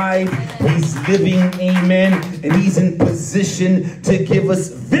alive. He's living. Amen. And he's in position to give us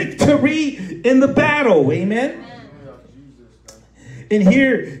victory in the battle. Amen. And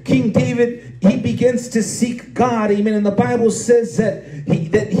here, King David, he begins to seek God, amen. And the Bible says that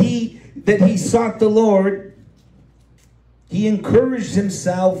he sought the Lord. He encouraged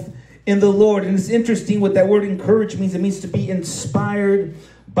himself in the Lord. And it's interesting what that word encourage means. It means to be inspired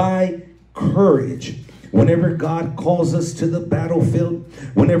by courage. Whenever God calls us to the battlefield,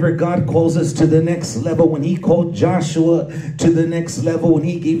 whenever God calls us to the next level, when he called Joshua to the next level, when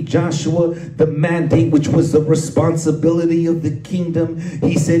he gave Joshua the mandate, which was the responsibility of the kingdom,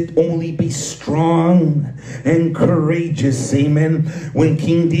 he said, only be strong and courageous. Amen. When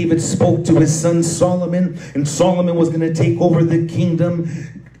King David spoke to his son Solomon, and Solomon was going to take over the kingdom,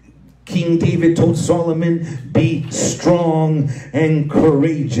 King David told Solomon, be strong and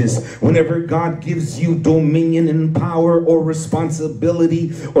courageous. Whenever God gives you dominion and power or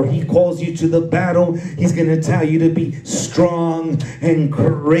responsibility, or he calls you to the battle, he's going to tell you to be strong and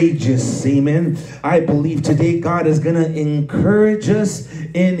courageous. Amen. I believe today God is going to encourage us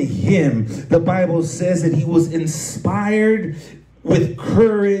in him. The Bible says that he was inspired with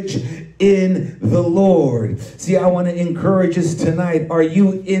courage in the Lord. See, I want to encourage us tonight. Are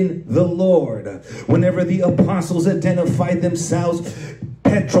you in the Lord? Whenever the apostles identified themselves,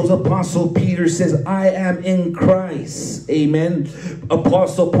 Petro's apostle Peter says, I am in Christ. Amen.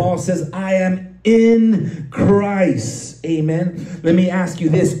 Apostle Paul says, I am in Christ. Amen. Let me ask you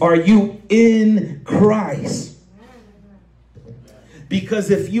this. Are you in Christ? Because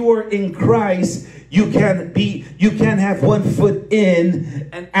if you are in Christ, you can have one foot in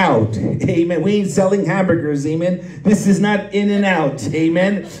and out. Amen. We ain't selling hamburgers. Amen. This is not in and out.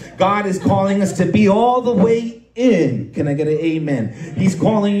 Amen. God is calling us to be all the way in. Can I get an amen? He's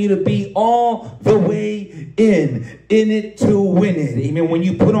calling you to be all the way in it to win it. Amen. When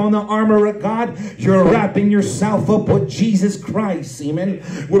you put on the armor of God, you're wrapping yourself up with Jesus Christ. Amen.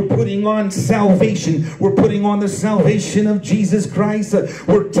 We're putting on salvation. We're putting on the salvation of Jesus Christ.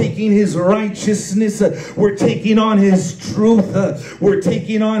 We're taking his righteousness. We're taking on his truth. We're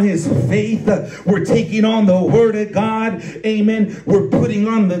taking on his faith. We're taking on the word of God. Amen. We're putting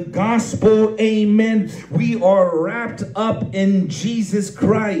on the gospel. Amen. We are are wrapped up in Jesus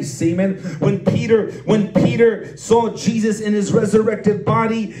Christ. Amen. When Peter saw Jesus in his resurrected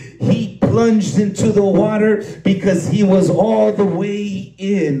body, he plunged into the water because he was all the way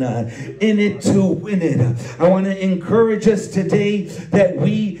in it to win it. I want to encourage us today that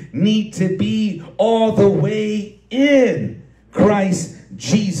we need to be all the way in Christ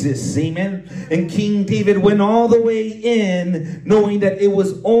Jesus. Amen. And King David went all the way in, knowing that it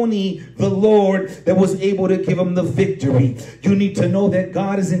was only the Lord that was able to give him the victory. You need to know that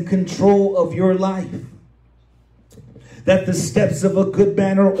God is in control of your life, that the steps of a good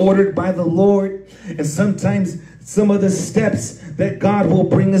man are ordered by the Lord. And sometimes some of the steps that God will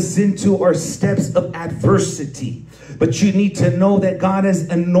bring us into are steps of adversity. But you need to know that God has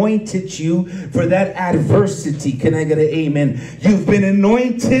anointed you for that adversity. Can I get an amen? You've been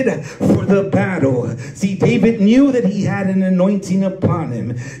anointed for the battle. See, David knew that he had an anointing upon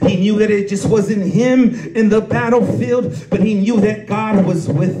him. He knew that it just wasn't him in the battlefield, but he knew that God was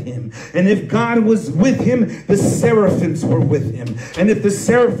with him. And if God was with him, the seraphims were with him. And if the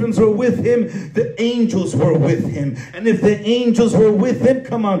seraphims were with him, the angels were with him. And if the angels were with him,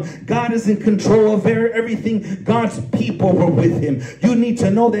 come on, God is in control of everything. God's people were with him. You need to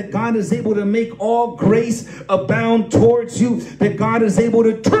know that God is able to make all grace abound towards you, that God is able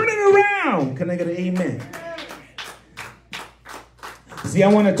to turn it around. Can I get an amen? See, I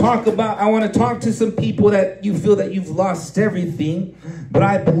want to talk to some people that you feel that you've lost everything, but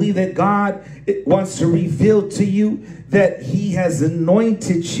I believe that God wants to reveal to you that he has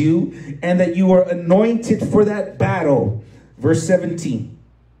anointed you and that you are anointed for that battle. Verse 17.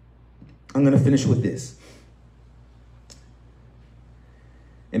 I'm going to finish with this.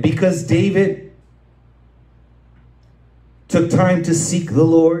 And because David took time to seek the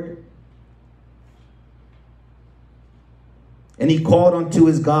Lord, and he called unto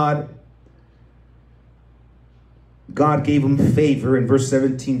his God, God gave him favor. And verse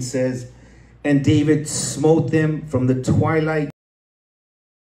 17 says, and David smote them from the twilight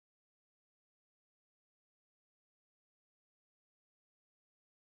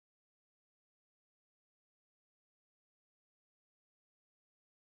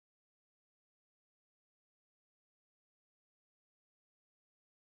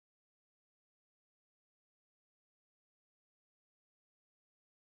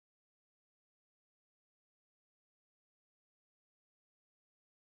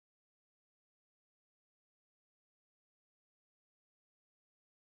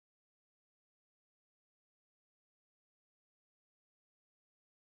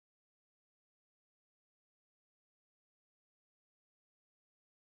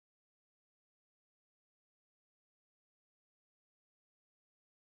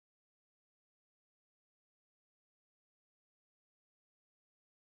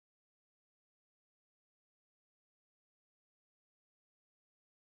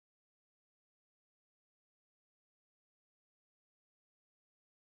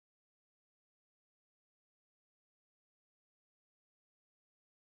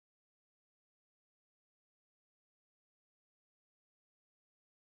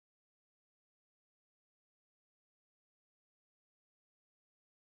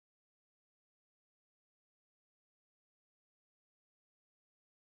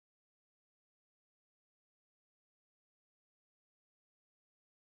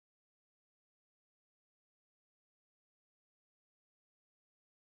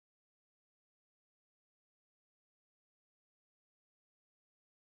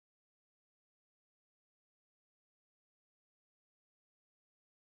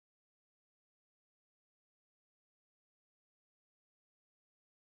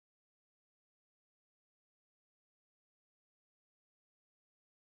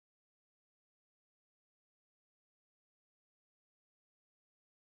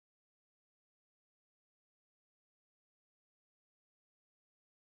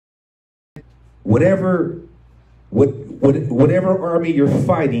whatever army you're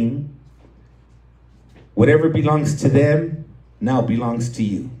fighting, whatever belongs to them now belongs to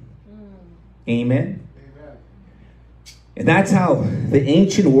you. Amen. And that's how the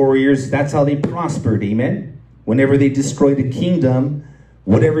ancient warriors, that's how they prospered. Amen. Whenever they destroyed a kingdom,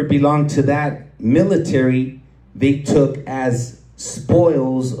 whatever belonged to that military, they took as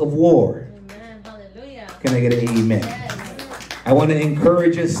spoils of war. Amen. Hallelujah. Can I get an amen? Yes. I want to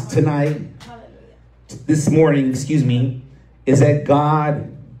encourage us tonight, this morning, excuse me, is that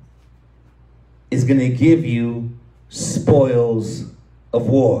God is going to give you spoils of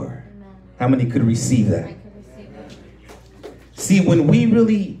war. Amen. How many could receive that? I can receive it. See, when we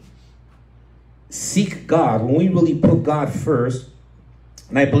really seek God, when we really put God first,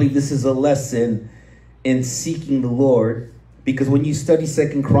 and I believe this is a lesson in seeking the Lord, because when you study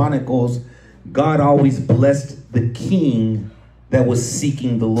 2 Chronicles, God always blessed the king that was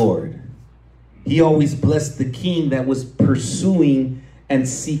seeking the Lord. He always blessed the king that was pursuing and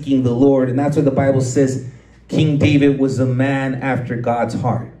seeking the Lord. And that's what the Bible says King David was a man after God's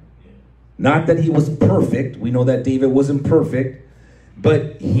heart. Not that he was perfect. We know that David wasn't perfect,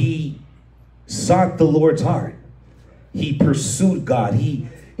 but he sought the Lord's heart. He pursued God.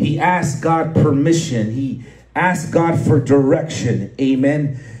 He asked God permission. He asked God for direction.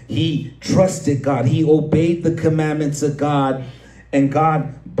 Amen. He trusted God. He obeyed the commandments of God, and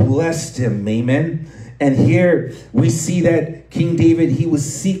God blessed him. Amen. And here we see that King David, he was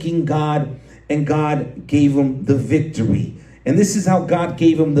seeking God, and God gave him the victory. And this is how God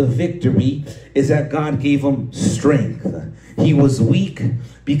gave him the victory, is that God gave him strength. He was weak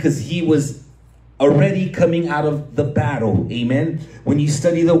because he was already coming out of the battle. Amen. When you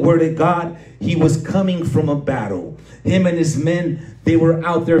study the word of God, he was coming from a battle. Him and his men, they were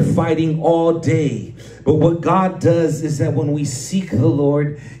out there fighting all day. But what God does is that when we seek the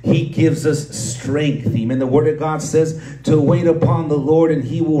Lord, he gives us strength. Amen. The word of God says to wait upon the Lord, and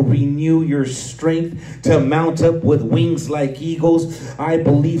he will renew your strength, to mount up with wings like eagles. I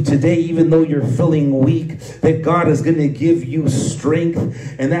believe today, even though you're feeling weak, that God is going to give you strength.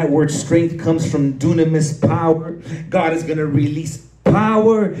 And that word strength comes from dunamis power. God is going to release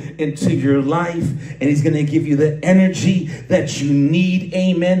power into your life, and he's going to give you the energy that you need,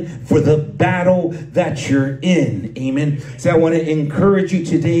 amen, for the battle that you're in, amen. So I want to encourage you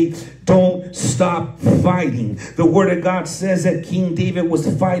today, don't stop fighting. The word of God says that King David was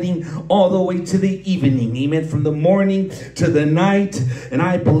fighting all the way to the evening, amen, from the morning to the night. And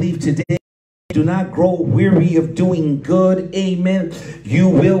I believe today, do not grow weary of doing good. Amen. You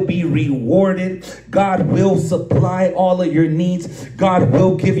will be rewarded. God will supply all of your needs. God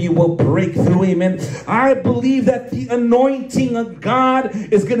will give you a breakthrough. Amen. I believe that the anointing of God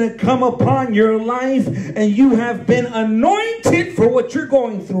is going to come upon your life, and you have been anointed for what you're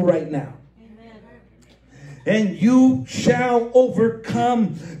going through right now. And you shall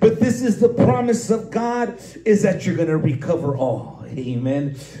overcome. But this is the promise of God, is that you're going to recover all.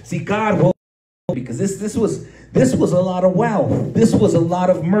 Amen. See, God will, because this was a lot of wealth. This was a lot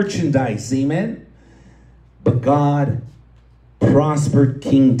of merchandise. Amen. But God prospered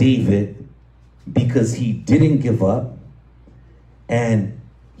King David because he didn't give up, and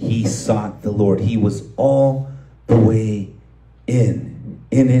he sought the Lord. He was all the way in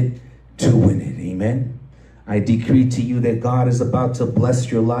it to win it. Amen. I decree to you that God is about to bless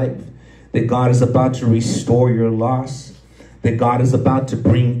your life, that God is about to restore your loss, that God is about to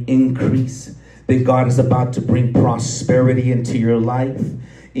bring increase, that God is about to bring prosperity into your life.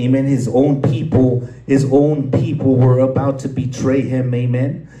 Amen. His own people were about to betray him.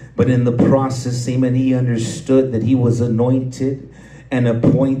 Amen. But in the process, amen, he understood that he was anointed and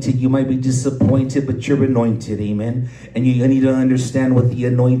appointed. You might be disappointed, but you're anointed. Amen. And you need to understand what the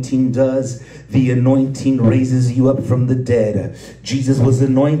anointing does. The anointing raises you up from the dead. Jesus was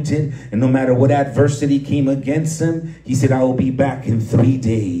anointed, and no matter what adversity came against him, he said, I will be back in 3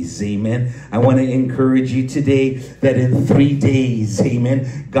 days. Amen. I want to encourage you today that in 3 days,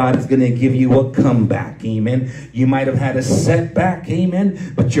 amen, God is going to give you a comeback. Amen. You might have had a setback.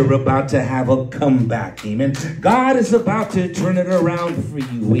 Amen. But you're about to have a comeback. Amen. God is about to turn it around for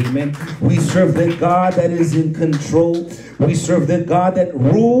you. Amen. We serve the God that is in control. We serve the God that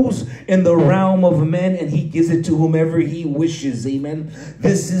rules in the realm of men, and he gives it to whomever he wishes. Amen.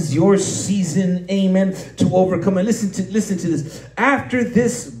 This is your season, amen, to overcome. And listen to this. After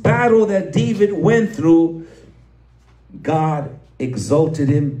this battle that David went through, God exalted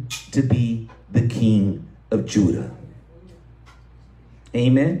him to be the king of Judah.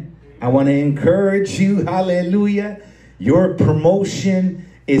 Amen. I want to encourage you, hallelujah, your promotion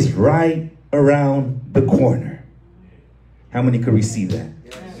is right around the corner. How many could receive that?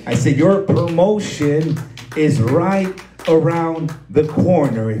 I said your promotion is right around the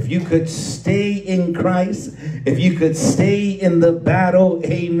corner. If you could stay in Christ, if you could stay in the battle,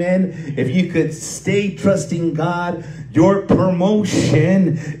 amen, if you could stay trusting God, your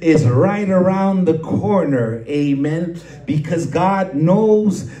promotion is right around the corner, amen, because God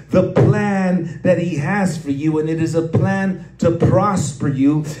knows the plan that he has for you, and it is a plan to prosper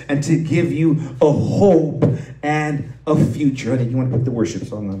you and to give you a hope and a future. Honey, you want to put the worship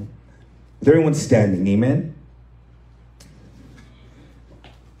song on? Is everyone standing? Amen.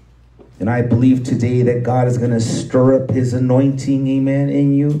 And I believe today that God is going to stir up his anointing, amen,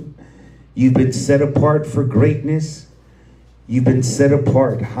 in you. You've been set apart for greatness. You've been set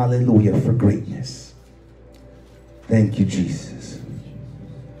apart, hallelujah, for greatness. Thank you, Jesus.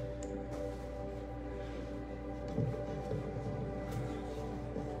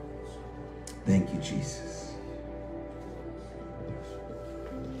 Thank you, Jesus.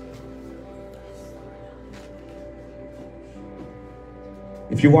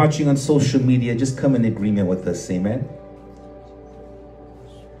 If you're watching on social media, just come in agreement with us. Amen.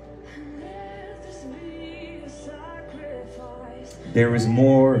 There is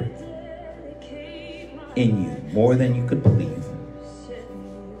more in you, more than you could believe.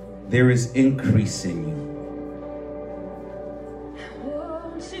 There is increase in you.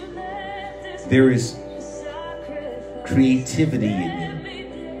 There is creativity in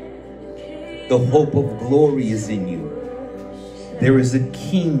you. The hope of glory is in you. There is a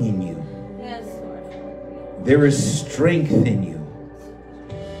king in you. There is strength in you.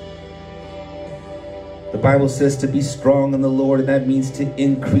 The Bible says to be strong in the Lord, and that means to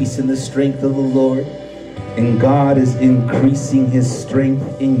increase in the strength of the Lord. And God is increasing his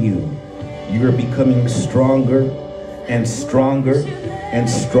strength in you. You are becoming stronger and stronger and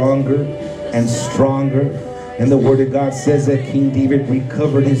stronger and stronger. And the word of God says that King David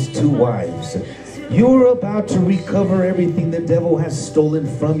recovered his 2 wives. You're about to recover everything the devil has stolen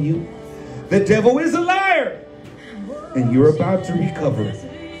from you. The devil is a liar. And you're about to recover.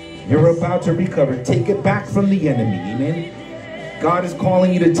 You're about to recover. Take it back from the enemy. Amen. God is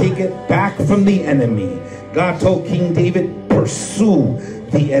calling you to take it back from the enemy. God told King David, pursue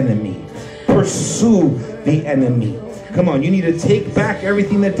the enemy. Pursue the enemy. Come on, you need to take back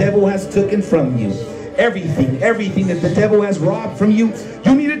everything the devil has taken from you. Everything that the devil has robbed from you,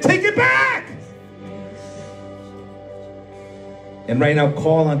 you need to take it back. And right now,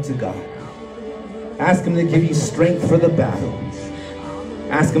 call unto God. Ask him to give you strength for the battle.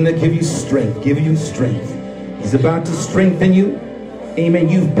 Ask him to give you strength. Give you strength. He's about to strengthen you. Amen.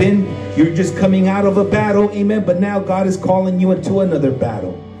 You're just coming out of a battle. Amen. But now God is calling you into another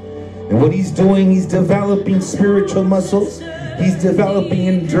battle. And what he's doing, he's developing spiritual muscles. He's developing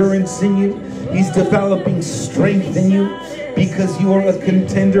endurance in you. He's developing strength in you because you are a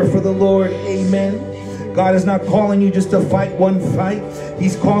contender for the Lord. Amen. God is not calling you just to fight one fight.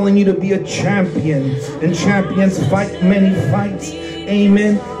 He's calling you to be a champion. And champions fight many fights.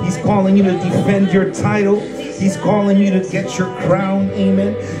 Amen. He's calling you to defend your title. He's calling you to get your crown.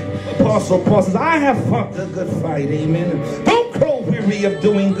 Amen. Apostle Paul says, I have fought the good fight. Amen. Don't grow weary of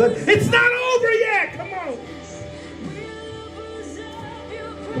doing good. It's not over yet. Come on.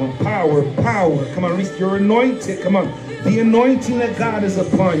 Come on, power. Come on, you're anointed. Come on. The anointing of God is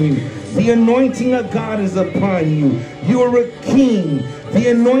upon you. The anointing of God is upon you. You are a king.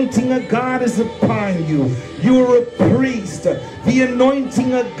 The anointing of God is upon you. You are a priest. The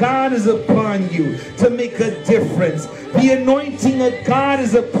anointing of God is upon you to make a difference. The anointing of God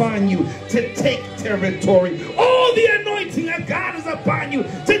is upon you to take territory. Oh, the anointing of God is upon you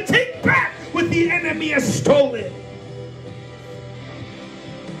to take back what the enemy has stolen.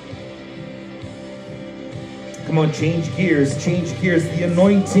 Come on, change gears. Change gears. The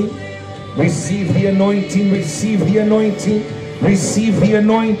anointing. Receive the anointing. Receive the anointing. Receive the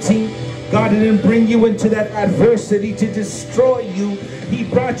anointing. God didn't bring you into that adversity to destroy you. He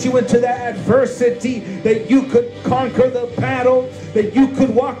brought you into that adversity that you could conquer the battle, that you could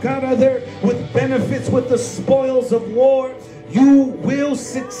walk out of there with benefits, with the spoils of war. You will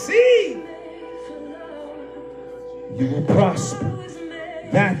succeed. You will prosper.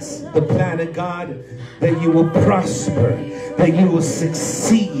 That's the plan of God, that you will prosper, that you will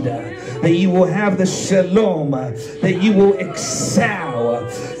succeed, that you will have the shalom, that you will excel,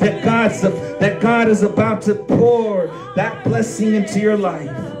 that God is about to pour that blessing into your life.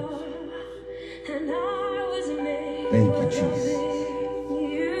 Thank you, Jesus.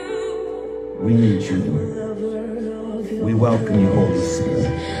 We need you, Lord. We welcome you, Holy Spirit.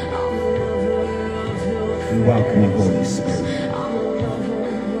 We welcome you, Holy Spirit.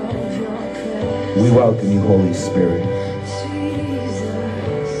 We welcome you, Holy Spirit.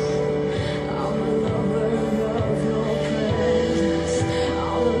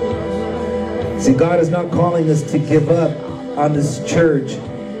 See, God is not calling us to give up on this church.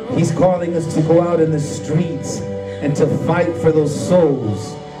 He's calling us to go out in the streets and to fight for those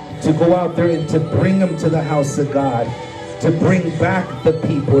souls, to go out there and to bring them to the house of God, to bring back the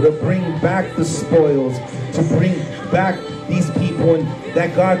people, to bring back the spoils, to bring back these people, and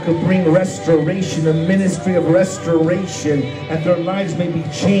that God could bring restoration, a ministry of restoration, and their lives may be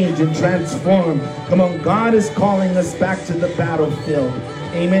changed and transformed. Come on, God is calling us back to the battlefield.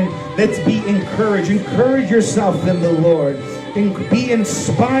 Amen. Let's be encouraged. Encourage yourself in the Lord. Be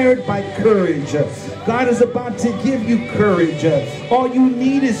inspired by courage. God is about to give you courage. All you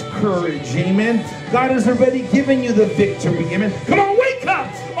need is courage. Amen. God has already given you the victory. Amen. Come on, wake up.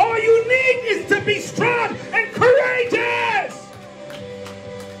 All you need is to be strong and courageous.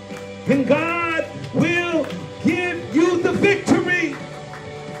 then God will give you the victory.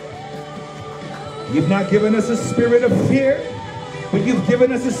 You've not given us a spirit of fear, but you've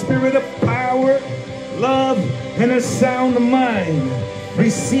given us a spirit of power, love, and a sound mind.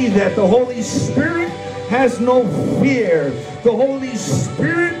 Receive that. The Holy Spirit has no fear. The Holy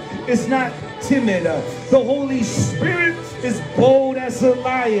Spirit is not timid. The Holy Spirit is bold as a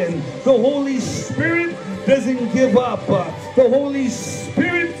lion. The Holy Spirit doesn't give up. The Holy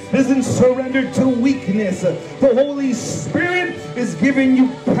Spirit doesn't surrender to weakness. The Holy Spirit is giving you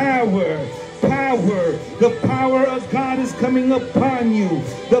power. Power. The power of God is coming upon you.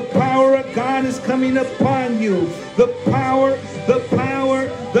 The power of God is coming upon you. The power, the power,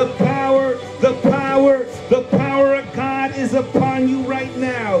 the power, the power, the power of God is upon you right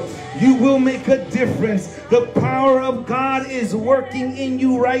now. You will make a difference. The power of God is working in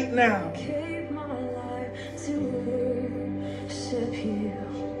you right now.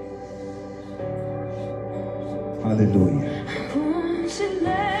 Hallelujah.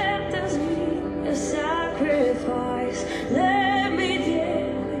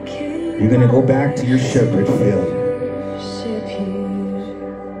 You're going to go back to your shepherd failure.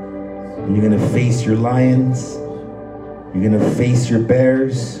 And you're going to face your lions. You're going to face your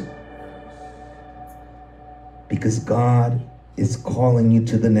bears. Because God is calling you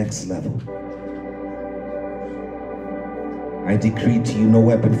to the next level. I decree to you, no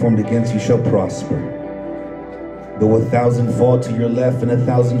weapon formed against you shall prosper. Though 1,000 fall to your left and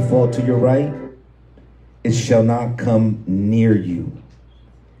 1,000 fall to your right, it shall not come near you.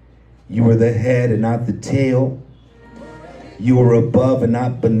 You are the head and not the tail. You are above and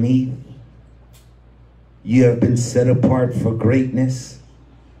not beneath. You have been set apart for greatness.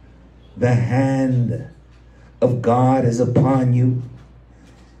 The hand of God is upon you,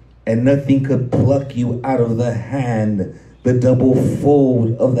 and nothing could pluck you out of the hand, the double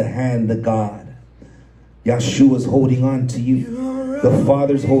fold of the hand of God. Yeshua is holding on to you. The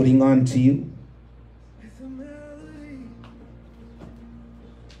Father's holding on to you.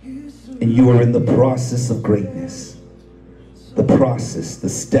 And you are in the process of greatness. The process, the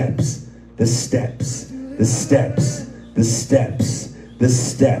steps, the steps, the steps, the steps, the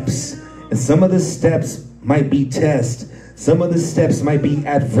steps. And some of the steps might be test. Some of the steps might be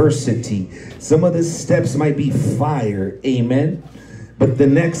adversity. Some of the steps might be fire. Amen. But the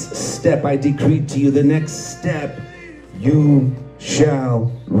next step, I decree to you, the next step, you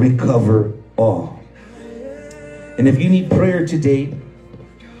shall recover all. And if you need prayer today,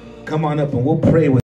 come on up and we'll pray with you.